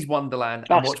 watch Willy's Wonderland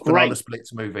and That's watch Banana great.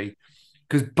 Splits movie.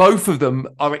 because both of them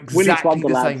are Willy's exactly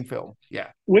the Wonderland. same film. Yeah,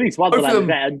 Willy's both of Wonderland is them.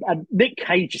 better, and Nick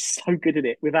Cage is so good in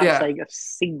it without Yeah, saying a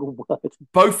single word.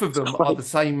 both of It's them are great. the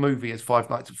same movie as Five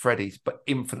Nights at Freddy's, but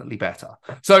infinitely better.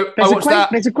 So I There's a watched great that.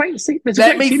 there's a great scene there's a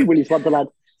Let great me. scene in Willy's Wonderland.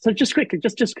 So just quickly,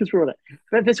 just because we're on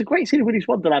it, there's a great scene in Willy's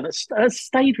Wonderland that has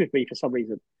stayed with me for some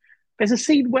reason. There's a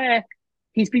scene where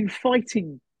he's been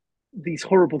fighting these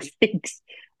horrible things,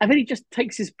 and then he just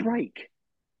takes his break.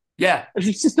 Yeah,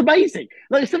 It's just amazing.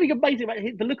 Like there's something amazing about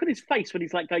the look on his face when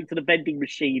he's like going to the vending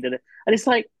machine, and it's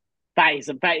like that is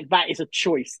a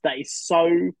choice that is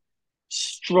so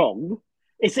strong.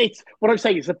 It's what I'm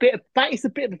saying is a bit of that is the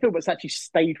bit of the film that's actually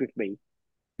stayed with me.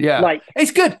 yeah, Like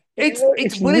it's good. It's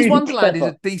Willy's really Wonderland is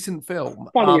clever, a decent film,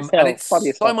 funny as and hell, funny it's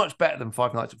as so hell. much better than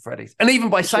Five Nights at Freddy's. And even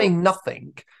by For sure. saying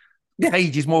nothing, Yes,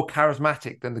 Cage is more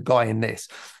charismatic than the guy in this.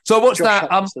 So I watched Josh that.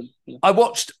 Hutcherson. Yeah. I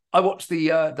watched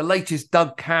the latest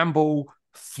Doug Campbell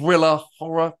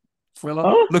horror thriller,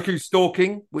 Oh, Look Who's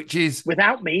Stalking,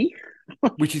 without me.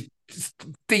 which is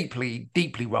deeply,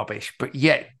 deeply rubbish, but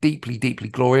yet deeply, deeply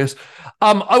glorious.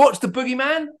 I watched The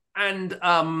Boogeyman, and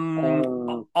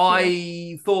Yeah,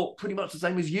 I thought pretty much the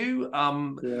same as you.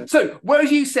 yeah. So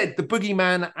whereas you said The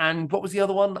Boogeyman and what was the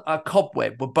other one?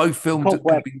 Cobweb were both films that could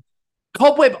Cobweb. have been.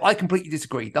 Cobweb, I completely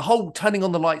disagree. The whole turning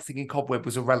on the lights thing in Cobweb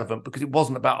was irrelevant because it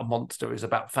wasn't about a monster; it was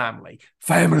about family.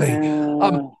 Family.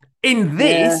 Uh, In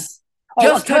yeah. this, Oh,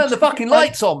 just turn the fucking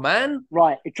lights on, man.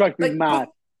 right. It drove me Like, mad.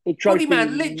 It drove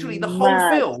Boogeyman, me literally mad.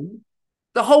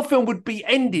 the whole film would be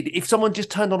ended if someone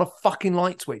just turned on a fucking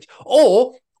light switch.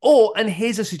 Or, and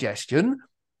here's a suggestion: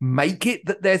 make it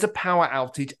that there's a power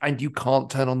outage and you can't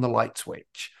turn on the light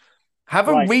switch. Have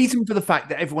a Right. reason for the fact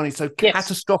that everyone is so Yes.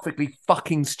 catastrophically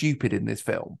fucking stupid in this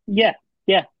film. Yeah.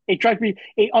 Yeah. It drove me.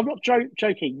 I'm not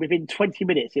joking. Within 20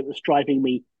 minutes, it was driving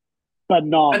me And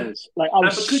bananas. Like I and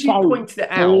was because you so pointed it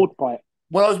out, bored by it.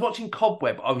 when I was watching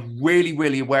Cobweb, I was really,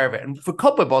 really aware of it. And for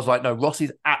Cobweb, I was like, no, Ross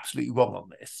is absolutely wrong on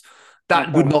this. Yeah, That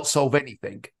fair would enough. not solve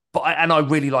anything. And I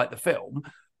really like the film.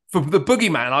 For the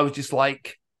Boogeyman, I was just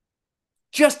like,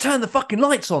 just turn the fucking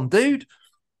lights on, dude.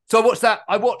 So I watched that.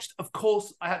 I watched, of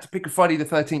course, I had to pick a Friday the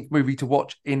 13th movie to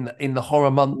watch in the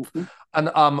horror month. Mm-hmm.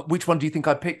 And which one do you think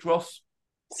I picked, Ross?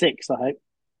 Six, I hope.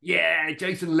 Yeah,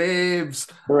 Jason Lives.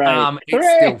 Hooray. It's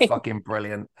still Hooray. fucking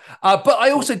brilliant. But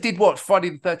I also did watch Friday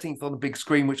the 13th on the big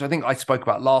screen, which I think I spoke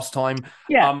about last time.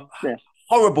 Yeah. Um, Yeah.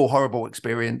 horrible, horrible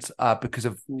experience because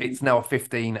of Mm, it's now a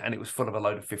 15 and it was full of a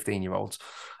load of 15-year-olds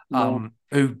no.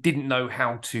 who didn't know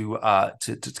how to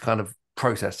kind of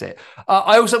process it.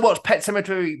 I also watched Pet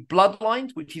Cemetery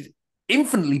Bloodlines, which is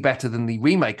infinitely better than the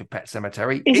remake of Pet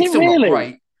Cemetery. Is It's it still not really?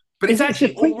 great, but it's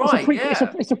actually all right. Yeah,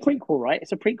 It's a prequel, right?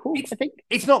 It's a prequel, it's I think.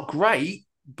 it's not great,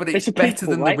 but It's it's a better prequel,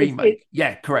 than the right? remake.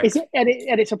 Yeah, Is correct. it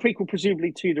and it's a prequel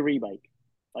presumably to the remake,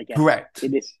 I guess, Correct.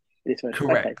 in this version. Okay.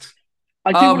 Correct.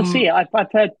 I do want to see Um, it.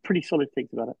 I've heard pretty solid things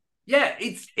about it. yeah,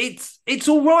 it's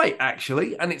all right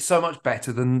actually, and it's so much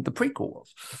better than the prequel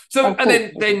was. So, Oh,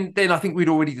 and cool. then I think we'd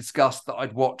already discussed that I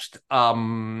watched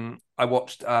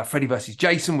Freddy versus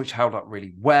Jason, which held up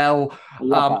really well. I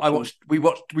love that film.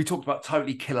 We talked about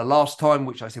Totally Killer last time,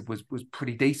 which I said was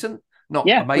pretty decent, not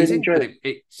Yeah, really amazing, enjoyed but it.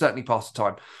 it certainly passed the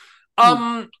time.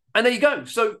 Mm. And there you go.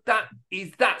 So that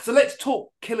is that. So let's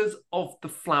talk Killers of the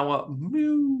Flower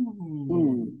Mm.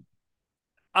 Moon.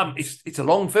 It's a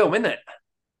long film, isn't it?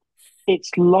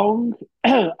 It's long.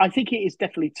 I think it is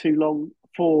definitely too long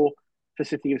for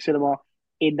City of Cinema.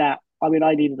 In that, I mean,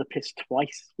 I needed a piss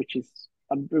twice, which is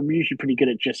I'm usually pretty good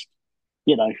at just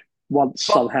you know once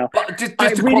But somehow. but just, I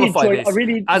just to really qualify enjoyed. I this,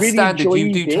 as really standard, you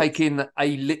enjoyed do it. take in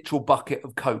a literal bucket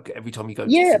of Coke every time you go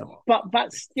to the Yeah, cinema. but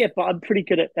that's yeah, but I'm pretty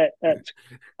good at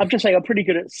I'm just saying I'm pretty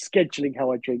good at scheduling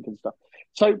how I drink and stuff.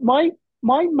 So my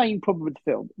main problem with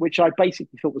the film, which I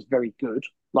basically thought was very good,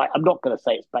 like I'm not going to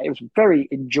say it's bad, it was a very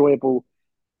enjoyable,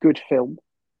 good film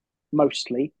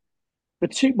mostly.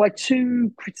 My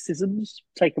two criticisms,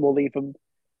 take them or leave them,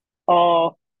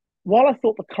 are while I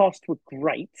thought the cast were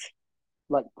great,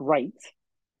 like great.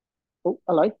 Oh,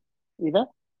 hello, are you there?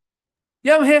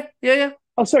 Yeah, I'm here. Yeah, yeah.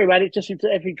 Oh, sorry, man. It just seems to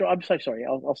every. I'm so sorry.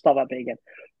 I'll start that bit again.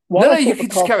 No, While no, I you thought the can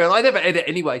just carry cast on. I never edit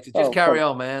anyway, so just Oh, carry cool.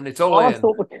 on, man. It's all While I in.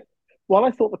 thought the while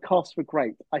I thought the casts were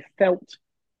great, I felt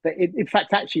that in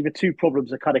fact actually the two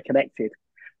problems are kind of connected.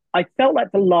 I felt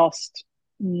like the last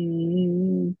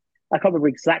I can't remember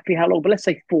exactly how long, but let's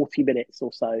say 40 minutes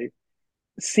or so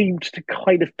seemed to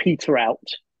kind of peter out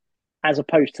as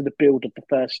opposed to the build of the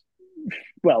first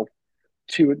well,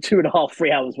 two and a half,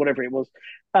 3 hours, whatever it was.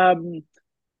 Um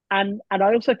and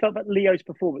I also felt that Leo's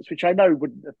performance, which I know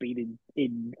wouldn't have been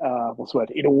in what's the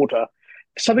word, in order,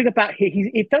 something about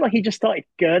it felt like he just started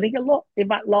gurning a lot in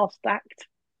that last act.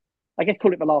 I guess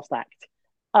call it the last act.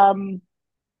 Um,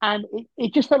 and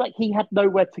it just felt like he had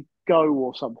nowhere to go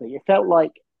or something. It felt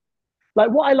like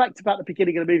what I liked about the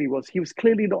beginning of the movie was he was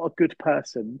clearly not a good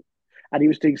person, and he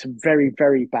was doing some very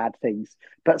very bad things.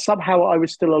 But somehow I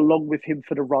was still along with him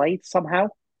for the ride somehow.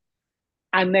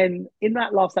 And then in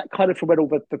that kind of from when all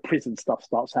the prison stuff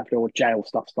starts happening or jail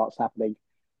stuff starts happening,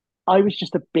 I was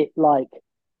just a bit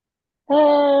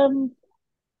um,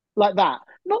 like that.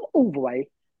 Not all the way.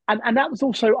 And that was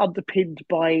also underpinned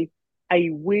by a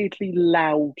weirdly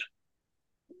loud,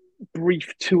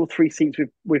 brief 2 or 3 scenes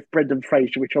with Brendan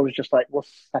Fraser, which I was just like,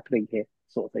 what's happening here?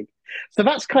 Sort of thing. So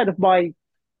that's kind of my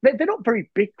they're not very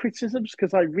big criticisms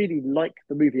because I really like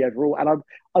the movie overall, and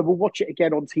I will watch it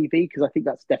again on TV because I think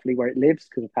that's definitely where it lives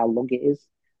because of how long it is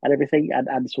and everything,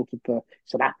 and sort of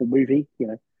it's an Apple movie, you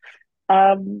know.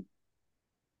 Um,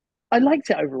 I liked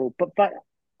it overall, but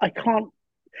I can't.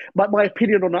 My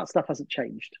opinion on that stuff hasn't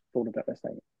changed. For want of a better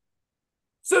saying.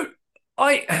 So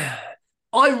I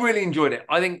I really enjoyed it.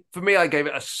 I think for me, I gave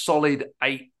it a solid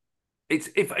 8. It's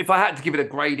if I had to give it a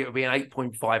grade, it would be an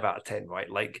 8.5 out of 10, right?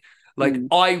 Like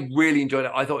Mm, I really enjoyed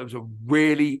it. I thought it was a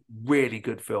really, really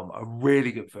good film. A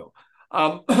really good film.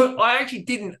 I actually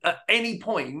didn't at any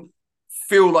point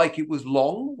feel like it was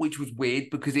long, which was weird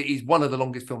because it is one of the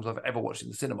longest films I've ever watched in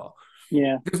the cinema.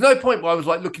 yeah, There's no point where I was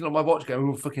like looking on my watch going,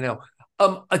 oh, fucking hell.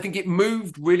 I think it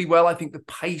moved really well. I think the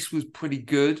pace was pretty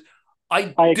good.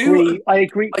 I I do agree. I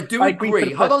agree. I do I agree for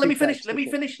the agree. Hold on, first let two me finish. thirds Let for me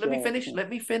sure. finish. Let me Yeah, finish. yeah, Let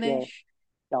me yeah. finish.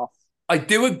 Yes. I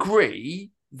do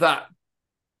agree that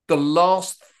the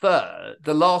last third,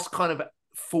 the last kind of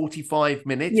 45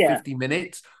 minutes, Yeah, 50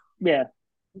 minutes yeah,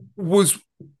 was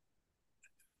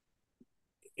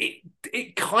it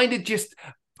it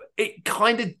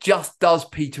kind of just does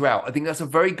peter out. I think that's a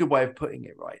very good way of putting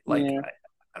it, right? Like yeah.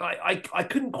 I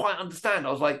couldn't quite understand.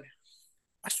 I was like,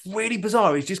 that's really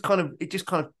bizarre. It just kind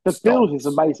of The build is stops.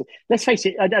 amazing. Let's face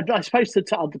it. I suppose to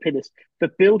underpin this, the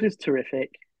build is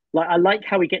terrific. Like I like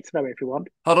how we get to know everyone.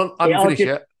 Hold on, I It haven't finished argued.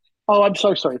 yet. Oh, I'm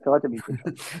so sorry, Phil. I didn't mean to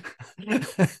interrupt.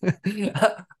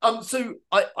 So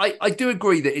I do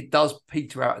agree that it does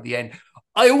peter out at the end.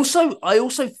 I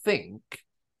also think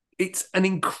it's an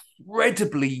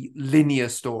incredibly linear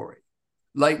story.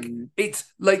 Like Mm.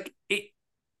 it's like it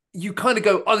you kind of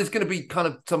go, oh, there's going to be kind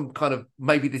of some kind of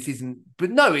maybe this isn't,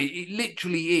 but no, it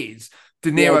literally is.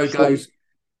 De Yeah, Niro just like goes,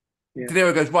 yeah, De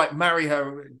Niro goes, right, marry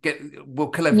her, we'll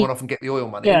kill everyone off and get the oil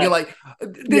money. And yeah, you're like,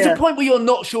 there's a yeah. point where you're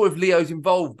not sure if Leo's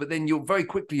involved, but then you're very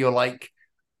quickly, you're like,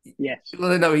 Yes.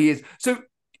 well, no, he is. So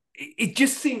it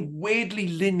just seemed weirdly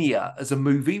linear as a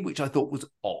movie, which I thought was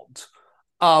odd.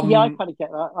 Yeah, I Um, kind of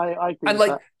get that. I agree and with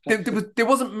like that there actually. there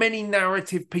wasn't many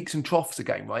narrative peaks and troughs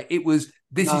again, right? It was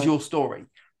this is No, your story.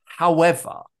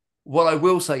 However, what I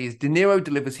will say is De Niro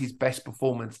delivers his best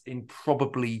performance in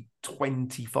probably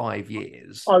 25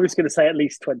 years. I was going to say at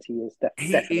least 20 years,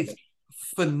 He is definitely.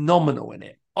 phenomenal in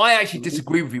it. I actually Hmm.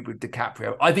 disagree with you with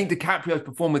DiCaprio. I think DiCaprio's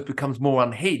performance becomes more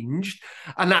unhinged,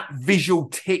 and that visual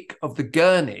tick of the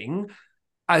gurning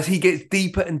as he gets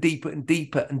deeper and deeper and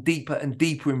deeper and deeper and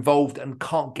deeper involved and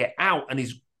can't get out and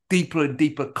is deeper and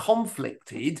deeper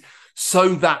conflicted,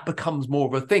 so that becomes more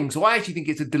of a thing. So I actually think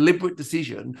it's a deliberate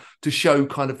decision to show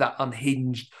kind of that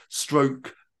unhinged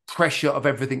stroke pressure of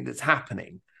everything that's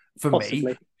happening for me.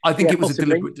 Possibly. I think Yeah, it was a possibly.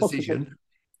 deliberate Possibly. decision.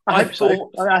 I I hope so.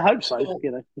 thought I hope so. thought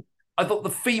You know. I thought the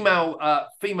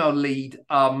female lead,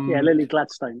 Yeah, Lily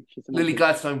Gladstone. She's Lily amazing.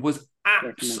 Gladstone, was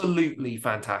Yeah, she's amazing. absolutely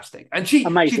fantastic, and she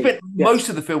Amazing. spent Yes. most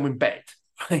of the film in bed.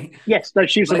 Right? Yes. No,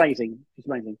 she was Like amazing. She's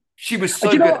amazing. she was Do so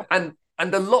you know good, what? and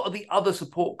a lot of the other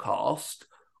support cast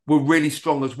were really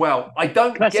strong as well. I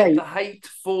Can I don't get say? the hate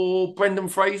for Brendan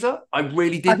Fraser. I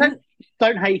really I don't didn't.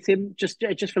 don't hate him.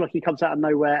 I just feel like he comes out of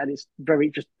nowhere and it's very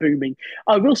just booming.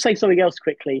 I will say something else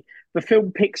quickly. The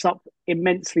film picks up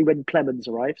immensely when Clemens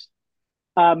arrives.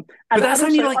 But And that's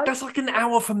only also like that's like an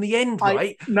hour from the end, I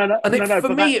right? no no And no it no, for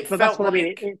me, it but that's felt what I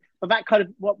mean. like But that kind of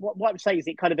what I'm saying is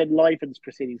it kind of enlivens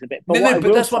proceedings a bit. But no, what no. I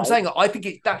But will that's what I'm say saying. I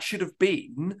think that should have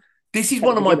been. This is at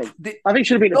the one of my beginning, I think it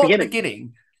should have been at the not at the beginning.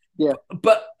 beginning, Yeah,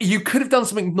 but you could have done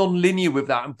something non-linear with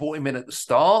that and brought him in at the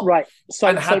start right.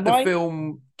 and So had the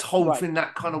film told right, in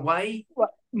that kind of way.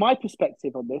 my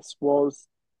perspective on this was,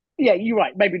 yeah, you're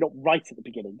right. Maybe not right at the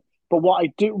beginning, but what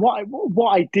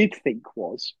I did think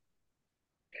was,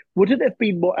 would it have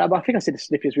been more? I think I said this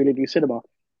snippy as we leave cinema.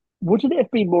 Wouldn't it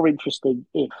have been more interesting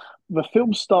if the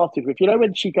film started with,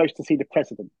 when she goes to see the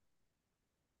president?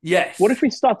 What if Yes. we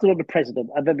started on the president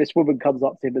and then this woman comes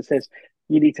up to him and says,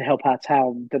 "You need to help our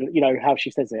town," how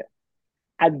she says it.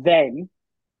 And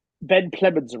then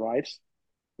Clemens arrives,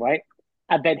 right?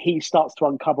 And then he starts to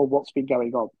uncover what's been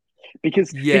going on.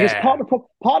 because Yeah. part of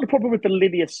the problem with the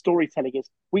linear storytelling is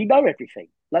we know everything.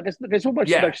 Like there's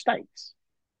almost no Yeah. stakes,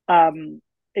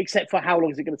 except for how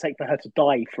long is it going to take for her to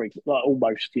die? Like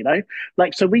almost,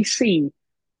 like so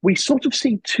we sort of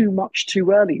see too much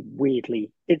too early.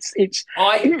 Weirdly, it's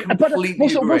I but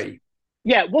completely agree.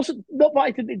 yeah, it wasn't not that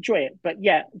I didn't enjoy it, but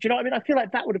yeah, do you know what I mean? I feel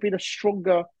like that would have been a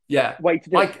stronger Yeah. way to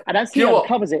do I it. do And as you he know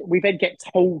what? uncovers it, we then get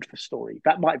told the story.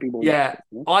 That might be more Yeah, interesting.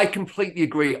 You know? I completely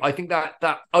agree. I think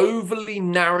that overly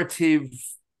narrative,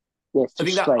 Yeah, it's I too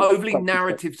think that straight. overly Like too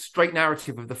straight. narrative, straight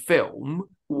narrative of the film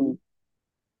Mm,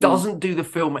 mm. doesn't do the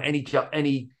film any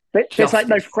There's like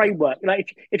no justice, right? framework.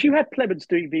 Like if you had Clemens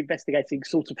doing the investigating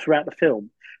sort of throughout the film,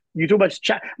 you'd almost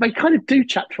chat. I mean, kind of do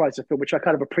chapterize the film, which I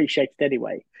kind of appreciated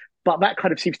anyway. But that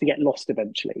kind of seems to get lost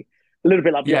eventually. A little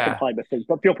bit like the Yeah. Oppenheimer thing,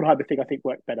 but the Oppenheimer thing I think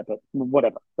worked better. But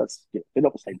whatever, they're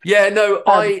not the same film. Yeah, no,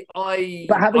 Um,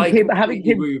 but I having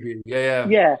completely him, agree with you. Yeah,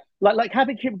 yeah, like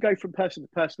having him go from person to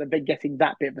person and then getting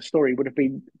that bit of the story would have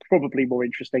been probably more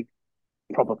interesting.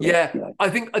 Probably, yeah. I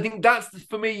think that's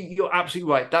for me. You're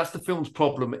absolutely right. That's the film's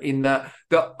problem in that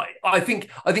I think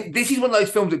this is one of those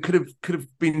films that could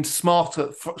have been smarter.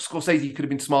 Scorsese could have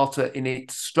been smarter in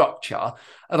its structure,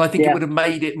 and I think it Yeah. would have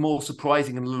made it more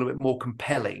surprising and a little bit more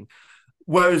compelling.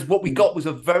 Whereas what we Mm, got was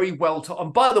a very well told.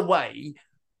 And by the way,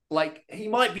 like he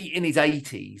might be in his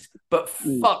 80s, but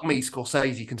mm. fuck me,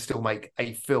 Scorsese can still make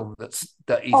a film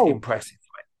that is Oh, impressive.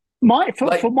 my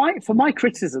Like, for my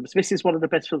criticisms, this is one of the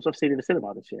best films I've seen in the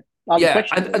cinema this year. yeah,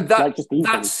 and Unquestionably, like just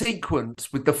that easily.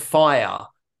 sequence with the fire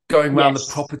going around the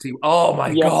Yes, property. Oh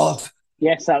my god, yes,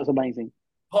 yes, that was amazing.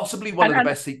 possibly one And of the and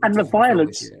best and sequences in the film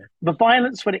this year. the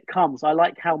violence when it comes, I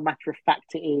like how matter of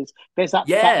fact it is. There's that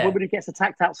Yeah, woman who gets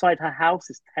attacked outside her house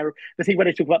is terrible. The thing when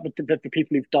they talk about the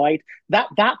people who've died, that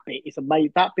bit is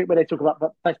amazing. That bit where they talk about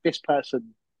that this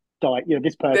person died,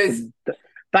 this there's person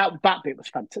that bit was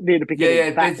fantastic. Near the beginning,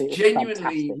 yeah, that bit was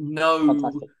fantastic,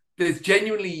 fantastic. there's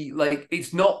genuinely like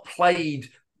it's not played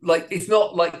like it's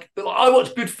not like I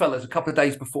watched Goodfellas a couple of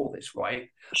days before this, right?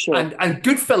 Sure. And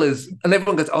Goodfellas, and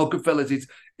everyone goes, "Oh, Goodfellas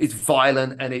is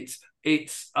violent and it's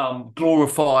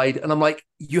glorified," and I'm like,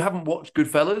 "You haven't watched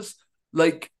Goodfellas?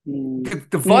 Like Mm.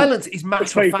 the Mm. violence is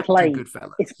It's matter of very fact in plain.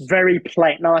 Goodfellas." It's very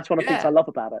plain. No, that's one of the things I Yeah, love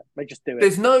about it. They just do it.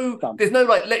 there's no Done. there's no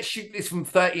like let's shoot this from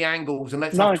 30 angles and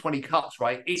let's have No 20 cuts,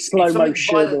 right? It's if slow something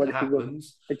motion or violent anything.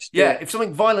 happens, They just do yeah, it. if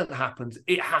something violent happens,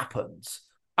 it happens,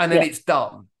 and then Yeah, it's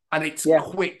done, and it's yeah.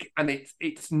 quick, and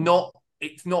it's not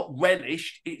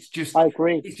relished. I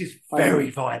agree. It's just I agree. very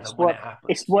It's violent when work. it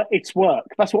happens. It's work.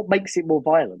 That's what makes it more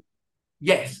violent.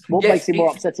 Yes, What yes, makes it more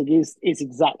it's upsetting is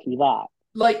exactly that.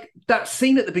 like that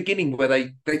scene at the beginning where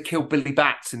they kill Billy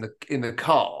Bats in the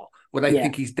car where they Yeah,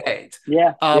 think he's dead.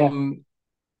 yeah, yeah.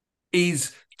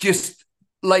 Is just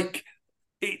like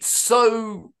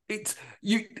it's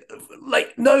you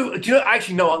like no do you know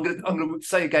actually no I'm gonna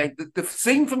say again the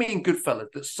scene for me in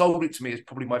Goodfellas that sold it to me is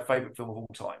probably my favorite film of all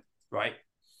time, right?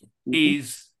 Mm-hmm.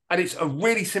 Is and it's a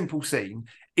really simple scene.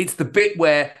 It's the bit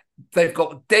where they've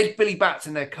got dead Billy Bats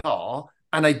in their car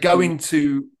and Mm.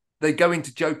 they go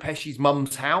into Joe Pesci's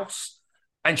mum's house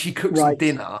and she cooks them Right.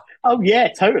 dinner Oh yeah,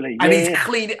 totally. and Yeah, he's yeah,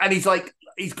 clean and he's like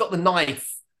he's got the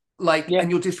knife like yeah.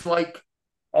 and you're just like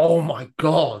oh my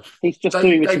god He's just they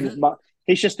doing this in they've his mum.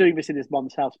 He's just doing this in his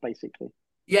mum's house, basically.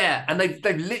 yeah and they've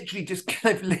literally just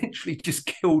they've literally just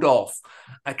killed off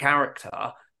a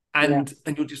character Yeah,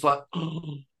 and you're just like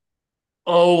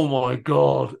oh my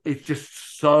god it's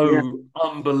just yeah, so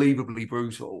unbelievably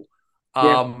brutal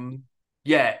yeah.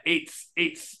 yeah it's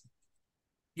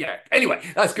yeah. Anyway,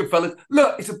 that's good, fellas.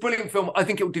 Look, it's a brilliant film. I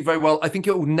think it will do very well. I think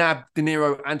it will nab De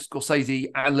Niro and Scorsese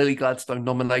and Lily Gladstone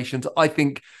nominations. I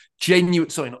think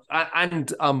sorry, not, and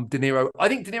De Niro. I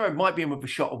think De Niro might be in with a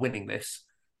shot of winning this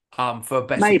for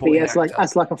best Maybe supporting actor. as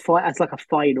like a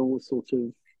final sort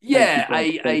of thank you Yeah, for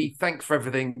everything. a thanks for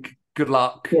everything. Good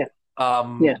luck. Yeah,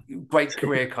 yeah, Great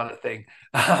career kind of thing.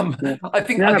 yeah. I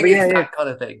No, think but yeah, it's yeah, that kind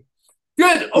of thing.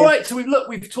 Good. All yeah. right. So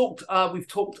we've talked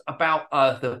about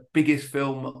the biggest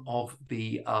film of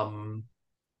the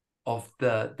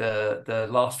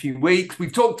last few weeks.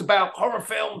 We've talked about horror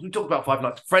films. We've talked about Five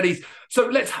Nights at Freddy's. So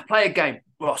let's play a game.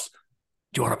 Ross,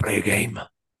 do you want to play a game?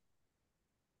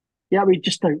 Yeah, I mean,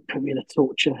 just don't put me in a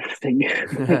torture thing.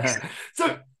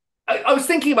 So I was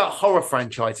thinking about horror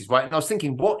franchises, right? And I was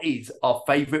thinking, what is our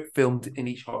favorite films in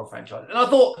each horror franchise? And I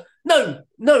thought, no,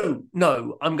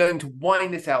 I'm going to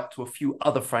wind this out to a few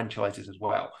other franchises as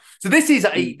well. So this is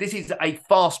a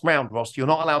fast round, Ross. You're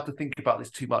not allowed to think about this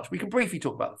too much. We can briefly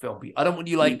talk about the film, but I don't want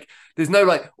you like. There's no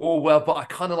like, oh well, but I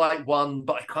kind of like one,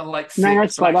 but I kind of like six. No,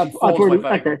 that's But fine. actually, I've four's my already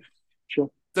favorite. okay, sure.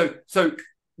 So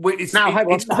Hang on, It's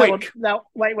hang on. quick. Now,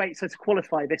 wait. So to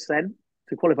qualify this,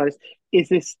 is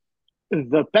this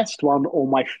the best one or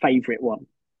my favourite one?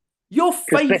 Your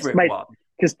Because best favorite made, one?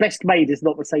 because best made is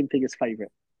not the same thing as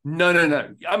favourite. No, no,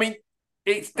 no. I mean,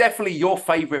 it's definitely your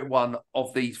favorite one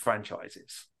of these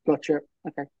franchises. Gotcha.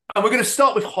 Okay. And we're going to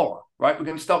start with horror, right? We're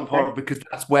going to start with horror because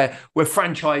that's where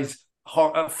franchise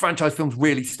films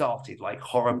really started, like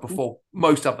horror Mm-hmm. before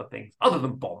most other things, other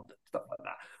than Bond and stuff like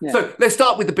that. Yeah. So let's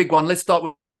start with the big one. Let's start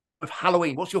with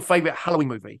Halloween. What's your favorite Halloween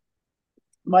movie?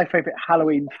 My favourite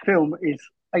Halloween film is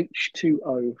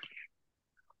H2O.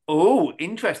 Oh,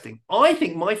 interesting. I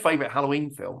think my favorite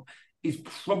Halloween film is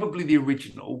probably the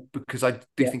original because I do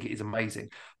Yeah. think it is amazing.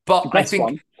 The But best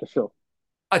one, for sure.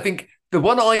 I think the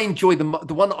one I enjoy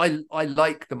the one I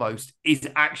like the most is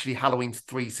actually Halloween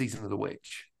 3: Season of the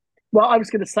Witch. Well, I was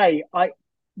going to say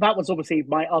that was obviously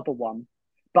my other one,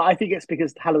 but I think it's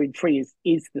because Halloween 3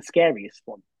 is the scariest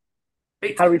one.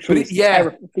 Halloween 3 is Yeah.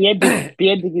 the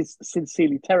ending is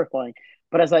sincerely terrifying.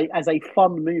 But as a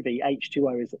fun movie,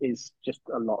 H2O is just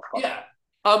a lot of fun.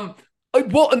 Yeah.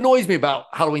 What annoys me about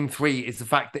Halloween 3 is the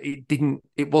fact that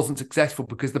it wasn't successful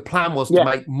because the plan was to Yeah.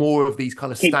 make more of these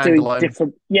kind of Keep doing standalone.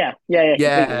 different. Yeah.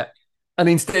 Yeah. And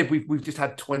instead we've just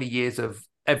had 20 years of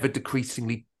ever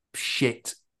decreasingly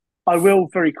shit. I will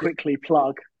very quickly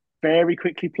plug. Yeah,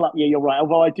 you're right.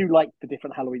 Although I do like the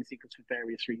different Halloween sequels for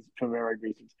various reasons, for their own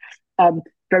reasons.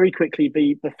 Very quickly,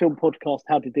 the film podcast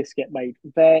How Did This Get Made?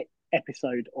 Their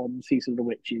episode on Season of the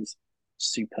Witch is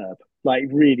superb. Like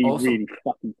really, Awesome. really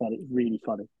fucking funny. Really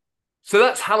funny. So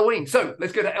that's Halloween. So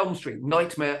let's go to Elm Street.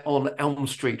 Nightmare on Elm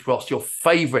Street, Ross. Your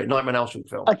favorite Nightmare on Elm Street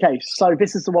film? Okay, so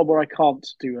this is the one where I can't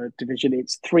do a division.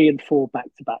 It's 3 and 4 back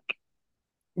to back.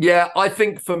 Yeah, I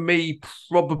think for me,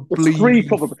 probably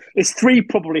It's three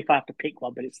probably if I have to pick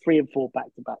one, but it's 3 and 4 back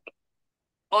to back.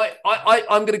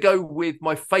 I'm going to go with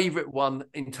my favorite one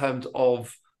in terms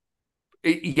of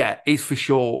is for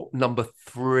sure number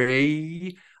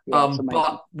 3. Yeah,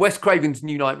 but Wes Craven's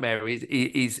New Nightmare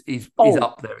is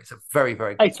up there. It's a very,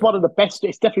 very good it's film. one of the best.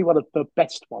 It's definitely one of the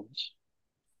best ones.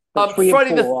 But 3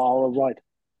 and 4 are all right.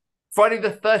 Friday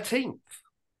the 13th.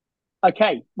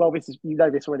 Okay, well, this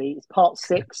already. It's part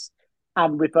 6,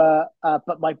 and with but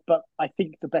I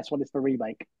think the best one is the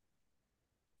remake.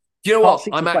 Do you know Part what?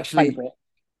 6 I'm is actually my favorite.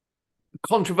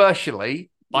 Controversially,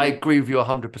 I agree with you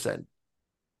 100%.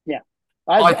 Yeah,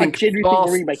 I think genuinely think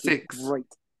the remake is great.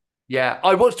 Yeah,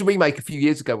 I watched a remake a few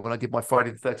years ago when I did my Friday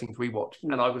the 13th rewatch,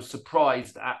 and I was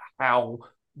surprised at how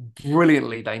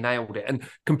brilliantly they nailed it. And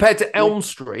compared to Elm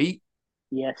Street,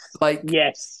 yes,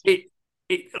 it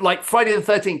like Friday the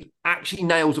 13th actually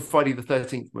nails a Friday the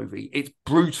 13th movie. It's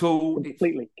brutal.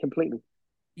 Completely.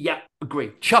 Yeah,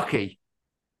 agree. Chucky.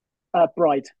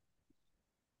 Bride.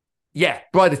 Yeah,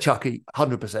 Bride of Chucky,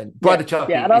 100%. Bride of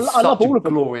Chucky and is I love such all a of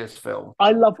them. glorious film.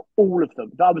 I love all of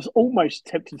them. I was almost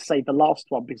tempted to say the last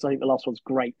one because I think the last one's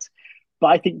great. But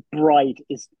I think Bride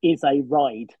is a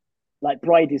ride. Like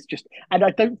Bride is just, and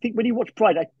I don't think when you watch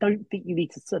Bride, I don't think you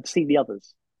need to have seen the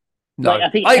others. No,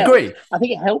 like, I agree. I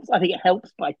think it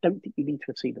helps, but I don't think you need to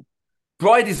have seen them.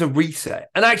 Bride is a reset.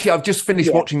 And actually, I've just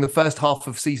finished watching the first half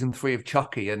of season 3 of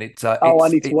Chucky, and it's I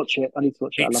need to watch it. I love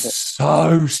it. It's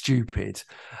so stupid.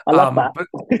 I love that. But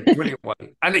brilliant way.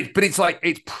 And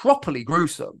it's properly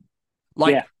gruesome.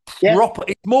 Proper.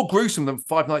 It's more gruesome than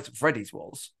Five Nights at Freddy's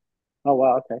was. Oh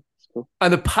wow, okay. That's cool.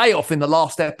 And the payoff in the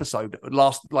last episode,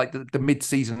 the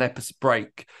mid-season episode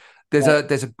break, there's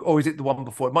or is it the one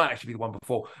before? It might actually be the one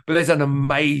before, but there's an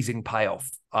amazing payoff.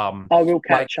 I will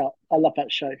catch up. I love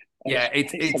that show. Yeah,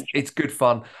 it's good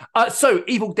fun. So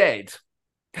Evil Dead,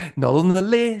 not on the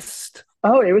list.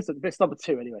 Oh, it was. It's number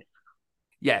 2 anyway.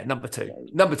 Yeah, number 2,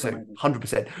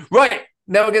 100%. Right,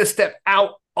 now we're going to step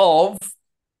out of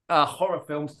horror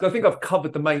films. I think I've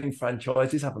covered the main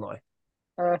franchises, haven't I?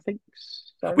 I think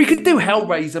so. We could do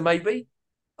Hellraiser, maybe.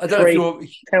 I don't know if you're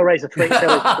Hellraiser 3.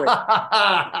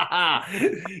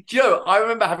 Joe, I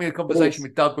remember having a conversation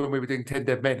with Doug when we were doing 10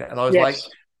 Dead Men, and I was like,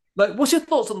 what's your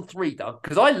thoughts on 3, Doug?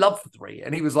 Because I love 3.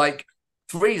 And he was like,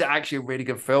 3 is actually a really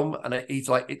good film. And he's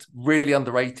like, it's really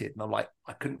underrated. And I'm like,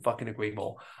 I couldn't fucking agree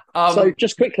more. So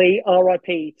just quickly,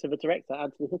 RIP to the director,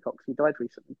 Anthony Hickox, who died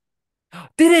recently.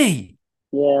 Did he?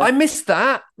 Yeah. I missed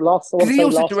that. Last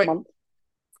month.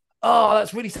 Oh,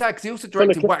 that's really sad because he also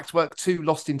directed Waxwork 2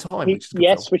 Lost in Time, which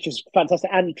is fantastic.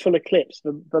 And Full Eclipse,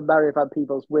 the Mario Van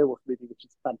Peebles werewolf movie, which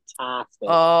is fantastic.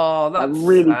 Oh, that's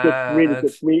really sad.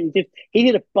 good. He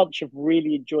did a bunch of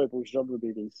really enjoyable genre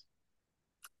movies.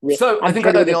 So I think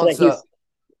I know the answer.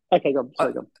 Okay, go on.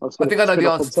 Sorry, go on. I think I know the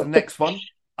answer to the next one.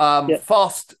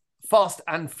 Fast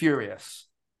and Furious.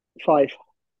 5.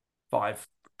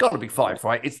 got to be five,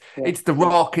 right? Yeah. It's The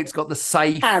Rock. It's got the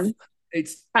safe. And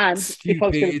It's and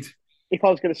stupid. if I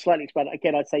was going to slightly expand it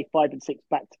again, I'd say 5 and 6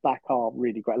 back to back are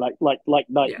really great. Like Yeah,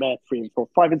 Nightmare 3 and 4.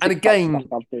 5 and and 6 back to back again,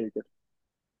 are very good.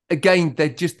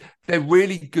 they're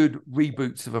really good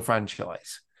reboots of a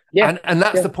franchise. Yeah, And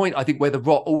that's yeah, the point, I think, where The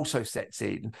Rock also sets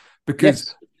in, because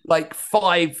yes. like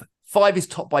five is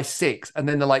topped by six, and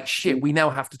then they're like, shit, Mm. we now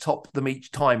have to top them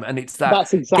each time. And it's that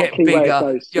That's get exactly where it bigger,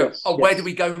 goes. you know, Yes, oh, where do yes.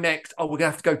 we go next? Oh, we're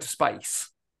gonna have to go to space.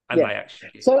 And Yeah. they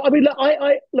actually do. So I mean,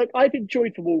 look, I've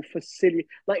enjoyed them all for silly.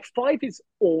 Like 5 is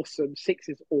awesome, 6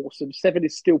 is awesome, 7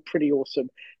 is still pretty awesome.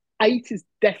 8 is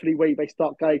definitely where you may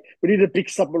start going. We need a big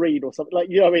submarine or something, like,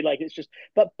 you know what I mean. Like, it's just,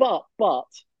 but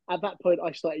at that point,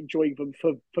 I start enjoying them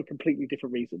for completely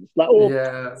different reasons. Like, or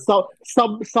Yeah. so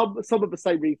some of the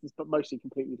same reasons, but mostly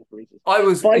completely different reasons. I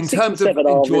was, 5, 6, and 7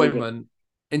 are really good.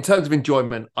 in terms of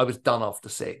enjoyment, I was done after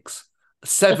 6.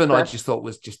 That's 7, I fair. just thought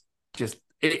was just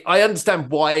I understand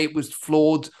why it was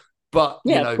flawed, but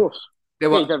Yeah, of course. there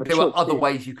Yeah, were you don't have a there were choice, other do you?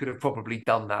 ways you could have probably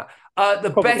done that. The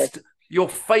Probably. best, your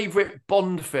favorite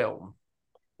Bond film?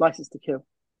 License to Kill.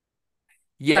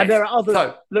 And Yes. there are others.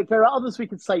 So Look, there are others we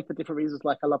could say for different reasons.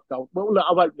 Like I love gold. Well, look,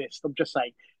 I won't list. I'm just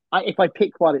saying. If I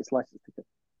pick one, it's License to Kill.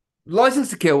 License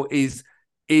to Kill is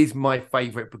my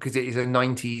favorite because it is a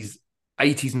 90s,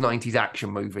 80s, 90s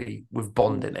action movie with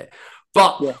Bond in it.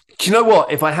 But Yeah, do you know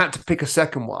what? If I had to pick a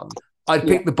second one, I'd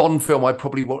yeah. pick the Bond film I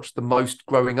probably watched the most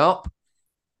growing up,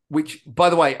 which, by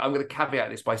the way, I'm going to caveat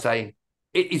this by saying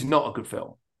it is not a good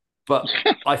film, but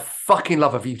I fucking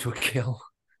love A View to a Kill.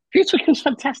 Future Kill's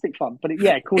fantastic fun, but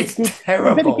yeah, of course, It's good.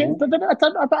 But then again, terrible. but then I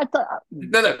don't.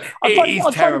 No, I it find, is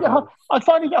I'm finding it hard. terrible. I'm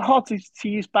finding it hard to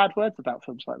use bad words about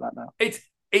films like that now.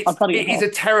 I'm finding it It is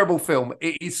hard. a terrible film.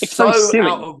 It is It's very so out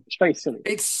silly. of. It's very silly.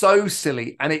 It's so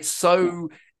silly, and it's Yeah, so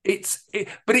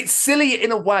but it's silly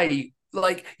in a way.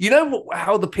 Like, you know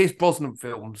how the Pierce Brosnan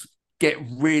films get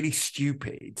really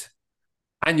stupid,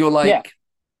 and you're yeah, like,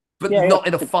 but yeah. not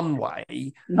in a fun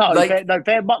way. No, Like,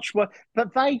 they're much worse.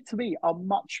 But they, to me, are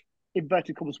much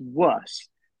inverted commas worse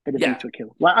than A View yeah. to a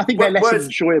Kill. Like I think they're less Whereas,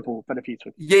 enjoyable than A View to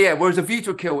a Kill. yeah. Whereas A View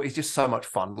to a Kill is just so much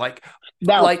fun.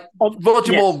 Now, Like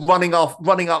Roger yes, Moore running up,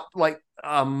 running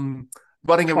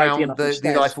crazy around enough the the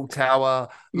stairs. Eiffel Tower,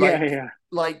 Yeah, yeah.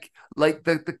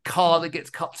 the car that gets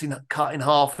cut in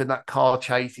half in that car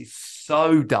chase is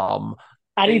so dumb.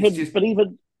 And It's just,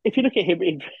 even if you look at him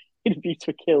in View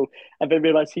to a Kill and then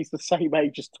realise he's the same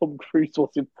age as Tom Cruise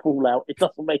was in Fallout, it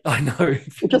doesn't make I know,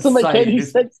 it's it doesn't make insane. any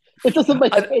sense. It doesn't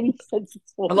make And, any sense at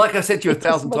all. and like I said to you a It doesn't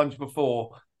thousand make. times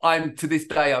before, I'm to this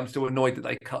day I'm still annoyed that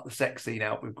they cut the sex scene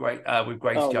out with Grace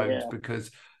Oh Jones yeah, yeah.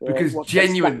 because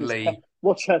genuinely.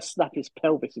 Watch her snap his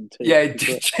pelvis in two. Yeah,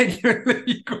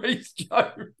 genuinely, Grace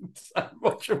Jones and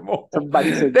Roger Moore. It's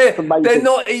amazing. They're It's amazing. they're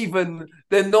not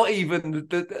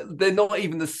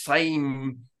even the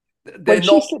same. They're When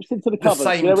she not slips into the the covers,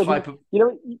 same type of.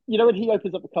 you know when he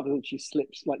opens up the covers and she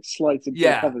slides into the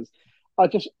Yeah. covers. I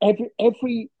just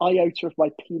every iota of my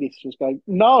penis was going,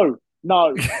 no,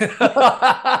 no, no,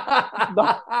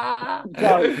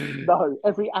 no, no.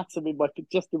 Every atom in my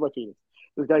penis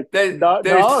was going, no,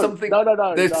 There's no, something no, no,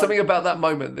 no, there's no. something about that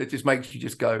moment that just makes you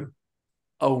just go,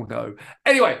 oh no.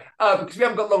 Anyway, because we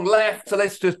haven't got long left, so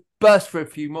let's just burst for a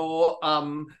few more.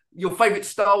 Your favorite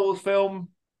Star Wars film?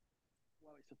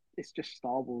 Well, it's just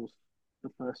Star Wars, the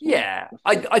first one. Yeah,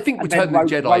 I think And Return then of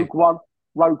the Jedi.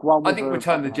 Rogue One. I think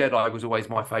Return of the Jedi was always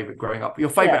my favorite growing up. Your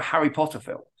Yeah. favorite Harry Potter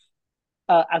film?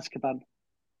 Azkaban.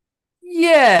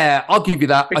 Yeah, I'll give you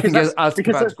that. I think Because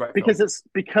Azkaban's a great film.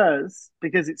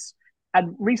 it's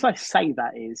and the reason I say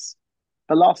that is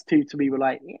the last two to me were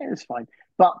like, yeah, it's fine.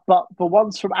 But the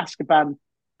ones from Azkaban,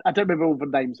 I don't remember all the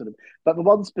names of them, but the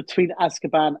ones between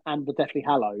Azkaban and the Deathly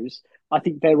Hallows, I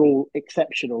think they're all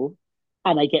exceptional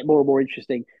and they get more and more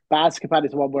interesting. But Azkaban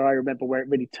is the one where I remember where it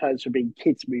really turns from being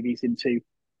kids' movies into,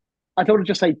 I don't want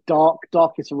to just say dark.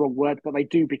 Dark is the wrong word, but they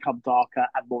do become darker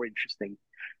and more interesting.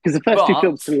 Because the first two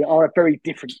films to me are a very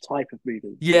different type of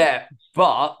movie. Yeah,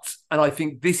 and I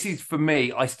think this is for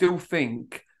me, I still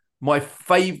think my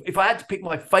favorite, if I had to pick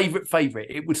my favorite,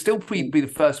 it would still be the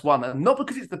first one. And not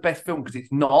because it's the best film, because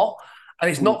it's not, and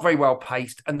it's not very well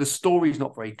paced, and the story is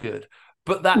not very good.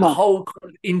 But that whole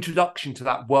kind of introduction to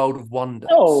that world of wonders.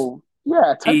 Oh,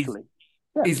 yeah, totally.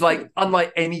 Is like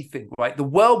unlike anything, right? The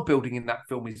world building in that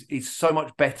film is so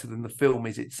much better than the film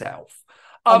is itself.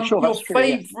 I'm sure your that's true,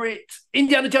 favorite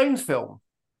Indiana Jones film?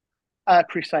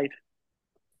 Crusade.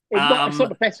 It's not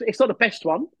the best. It's not the best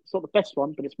one. It's not the best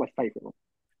one, but it's my favorite one.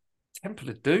 Temple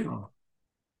of Doom.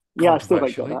 Yeah, I still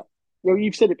don't get that. You know,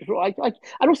 you've said it before. And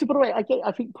also, by the way,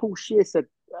 I think Paul Shear said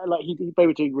like they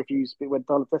were doing reviews when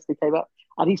Dawn of Destiny came out,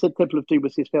 and he said Temple of Doom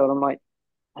was his film. And I'm like,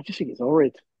 I just think it's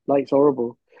horrid. Like it's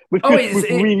horrible with Oh, good, with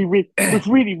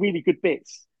really, really good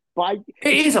bits. But it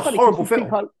it's is a just funny because horrible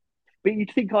film. but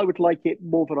you'd think I would like it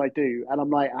more than I do, and I'm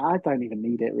like, I don't even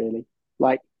need it really.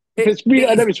 Like, but It, it's really,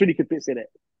 I it know is it's really good bits in it.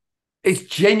 it's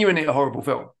genuinely a horrible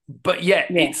film, but yet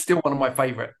Yeah, it's still one of my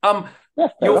favorite. yeah,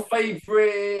 fair Your enough.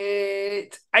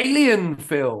 favorite Alien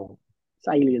film? It's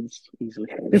aliens easily.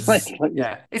 It's like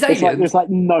Yeah, it's Aliens,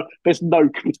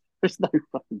 there's no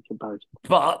fucking comparison.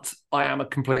 but I am a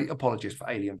complete apologist for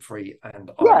Alien 3,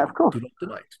 and Yeah, I of course. do not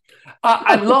deny it.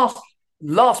 Yeah, of And course.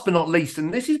 last but not least,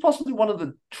 and this is possibly one of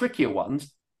the trickier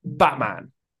ones,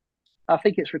 Batman. I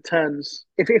think it's returns.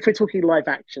 If we're talking live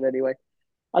action, anyway,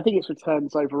 I think it's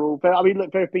returns overall. But I mean,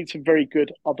 look, there have been some very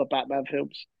good other Batman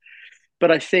films,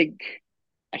 but I think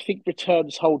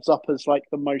Returns holds up as like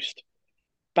the most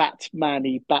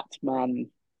Batman-y Batman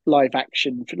live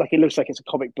action. Like it looks like it's a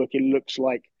comic book. It looks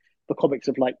like the comics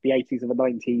of like the 80s and the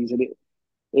 90s, and it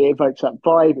evokes that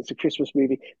vibe. It's a Christmas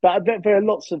movie, but there are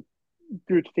lots of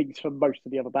good things from most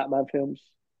of the other Batman films.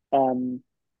 Um,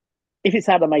 if it's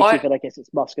animated, I then I guess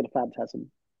it's Mask of the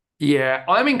Phantasm. Yeah,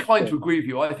 I'm inclined Yeah, to agree with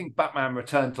you. I think Batman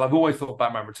Returns. I've always thought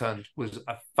Batman Returns was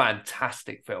a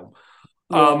fantastic film.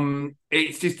 yeah.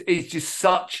 It's just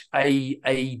such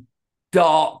a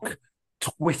dark,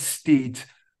 twisted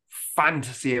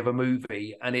fantasy of a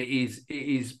movie, and it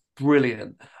is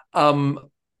brilliant.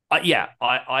 Yeah,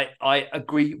 I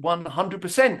agree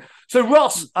 100%. So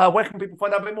Ross, where can people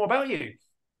find out a bit more about you?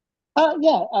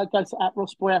 Guys, at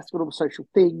Ross Boyas on all social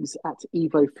things, at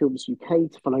Evo Films UK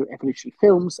to follow Evolutionary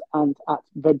Films, and at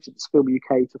Vengeance Film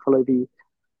UK to follow the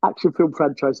action film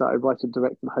franchise that I write and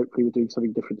direct, and hopefully we're doing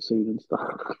something different soon and stuff.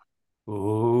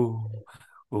 Oh,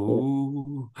 Yeah,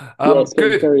 oh, yeah, it's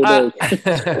getting good. very annoying.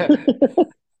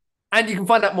 And you can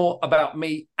find out more about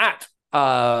me at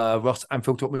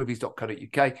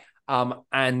rossandphiltalkmovies.co.uk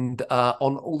and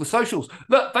on all the socials.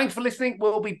 Look, thanks for listening.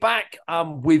 We'll be back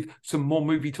with some more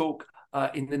movie talk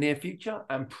in the near future,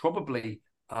 and probably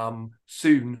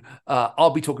soon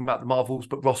I'll be talking about the Marvels,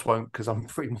 but Ross won't, because I'm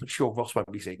pretty much sure Ross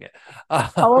won't be seeing it.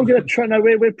 Oh, I'm going to try. No,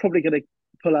 we're probably going to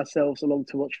pull ourselves along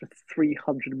to watch the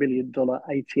 $300 million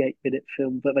 88-minute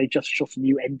film that they just shot a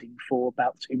new ending for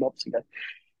about 2 months ago.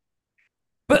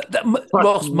 But Like,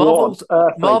 Ross, what on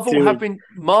earth are they doing?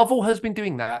 Marvel has been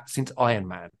doing that since Iron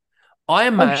Man.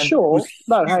 Iron Oh, Man was sure.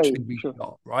 No, hey, hugely sure.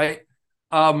 reshot, right?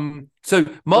 So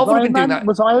Marvel have been doing that.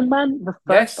 Was Iron Man the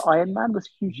first Yes, Iron Man was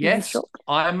hugely yes. reshot?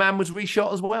 Iron Man was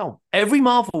reshot as well. Every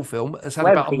Marvel film has had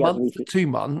Well, about a everything has month to reshot. 2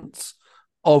 months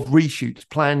of reshoots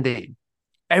planned in.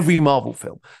 Every Marvel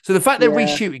film. So the fact they're Yeah.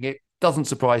 reshooting it doesn't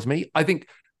surprise me. I think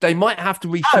they might have to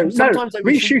Oh reshoot. no, Sometimes they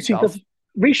reshoot stuff.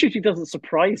 reshooting doesn't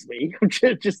surprise me.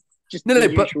 Just No, the no,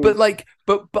 usual.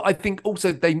 but I think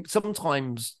also they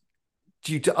sometimes,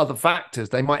 due to other factors,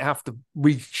 they might have to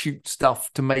reshoot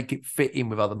stuff to make it fit in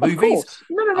with other Of movies. course.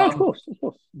 No, of Um, course, of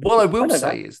course. what I I will know say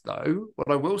that. is though,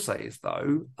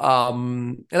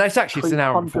 and it's an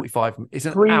hour and 300, 45. It's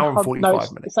an hour and 300. No,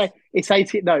 45 minutes. it's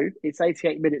 80. No, it's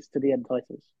 88 minutes to the end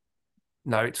titles.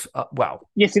 No, it's well,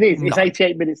 Yes, it is. It's no.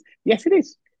 88 minutes. Yes, it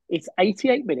is. It's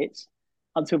 88 minutes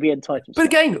until the end titles But start.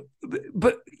 again,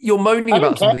 but you're moaning I don't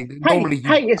about care. something that Hey, normally you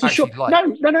hey, it's a short. actually like.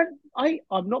 No, no, no.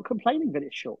 I'm not complaining that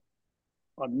it's short.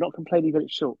 I'm not complaining that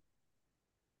it's short.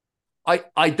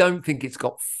 I don't think it's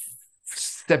got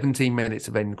 17 minutes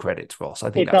of end credits, Ross. I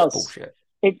think It that's does. bullshit.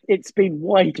 It's been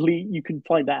widely. You can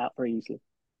find that out very easily.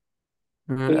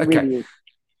 It Okay. really is.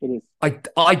 It is.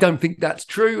 I don't think that's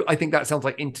true. I think that sounds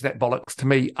like internet bollocks to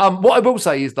me. What I will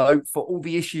say is though, for all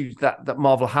the issues that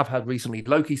Marvel have had recently,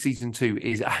 Loki season 2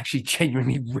 is actually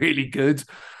genuinely really good.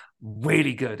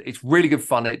 Really good. It's really good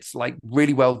fun. It's like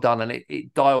really well done, and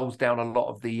it dials down a lot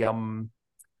of the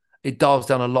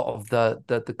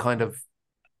the kind of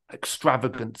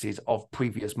extravagances of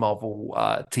previous Marvel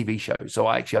TV shows. So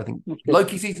I think That's good.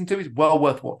 Loki season 2 is well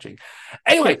worth watching.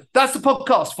 Anyway, that's the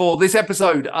podcast for this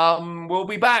episode. We'll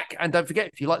be back. And don't forget,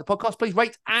 if you like the podcast, please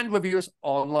rate and review us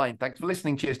online. Thanks for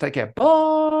listening. Cheers. Take care.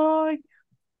 Bye.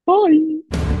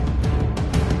 Bye.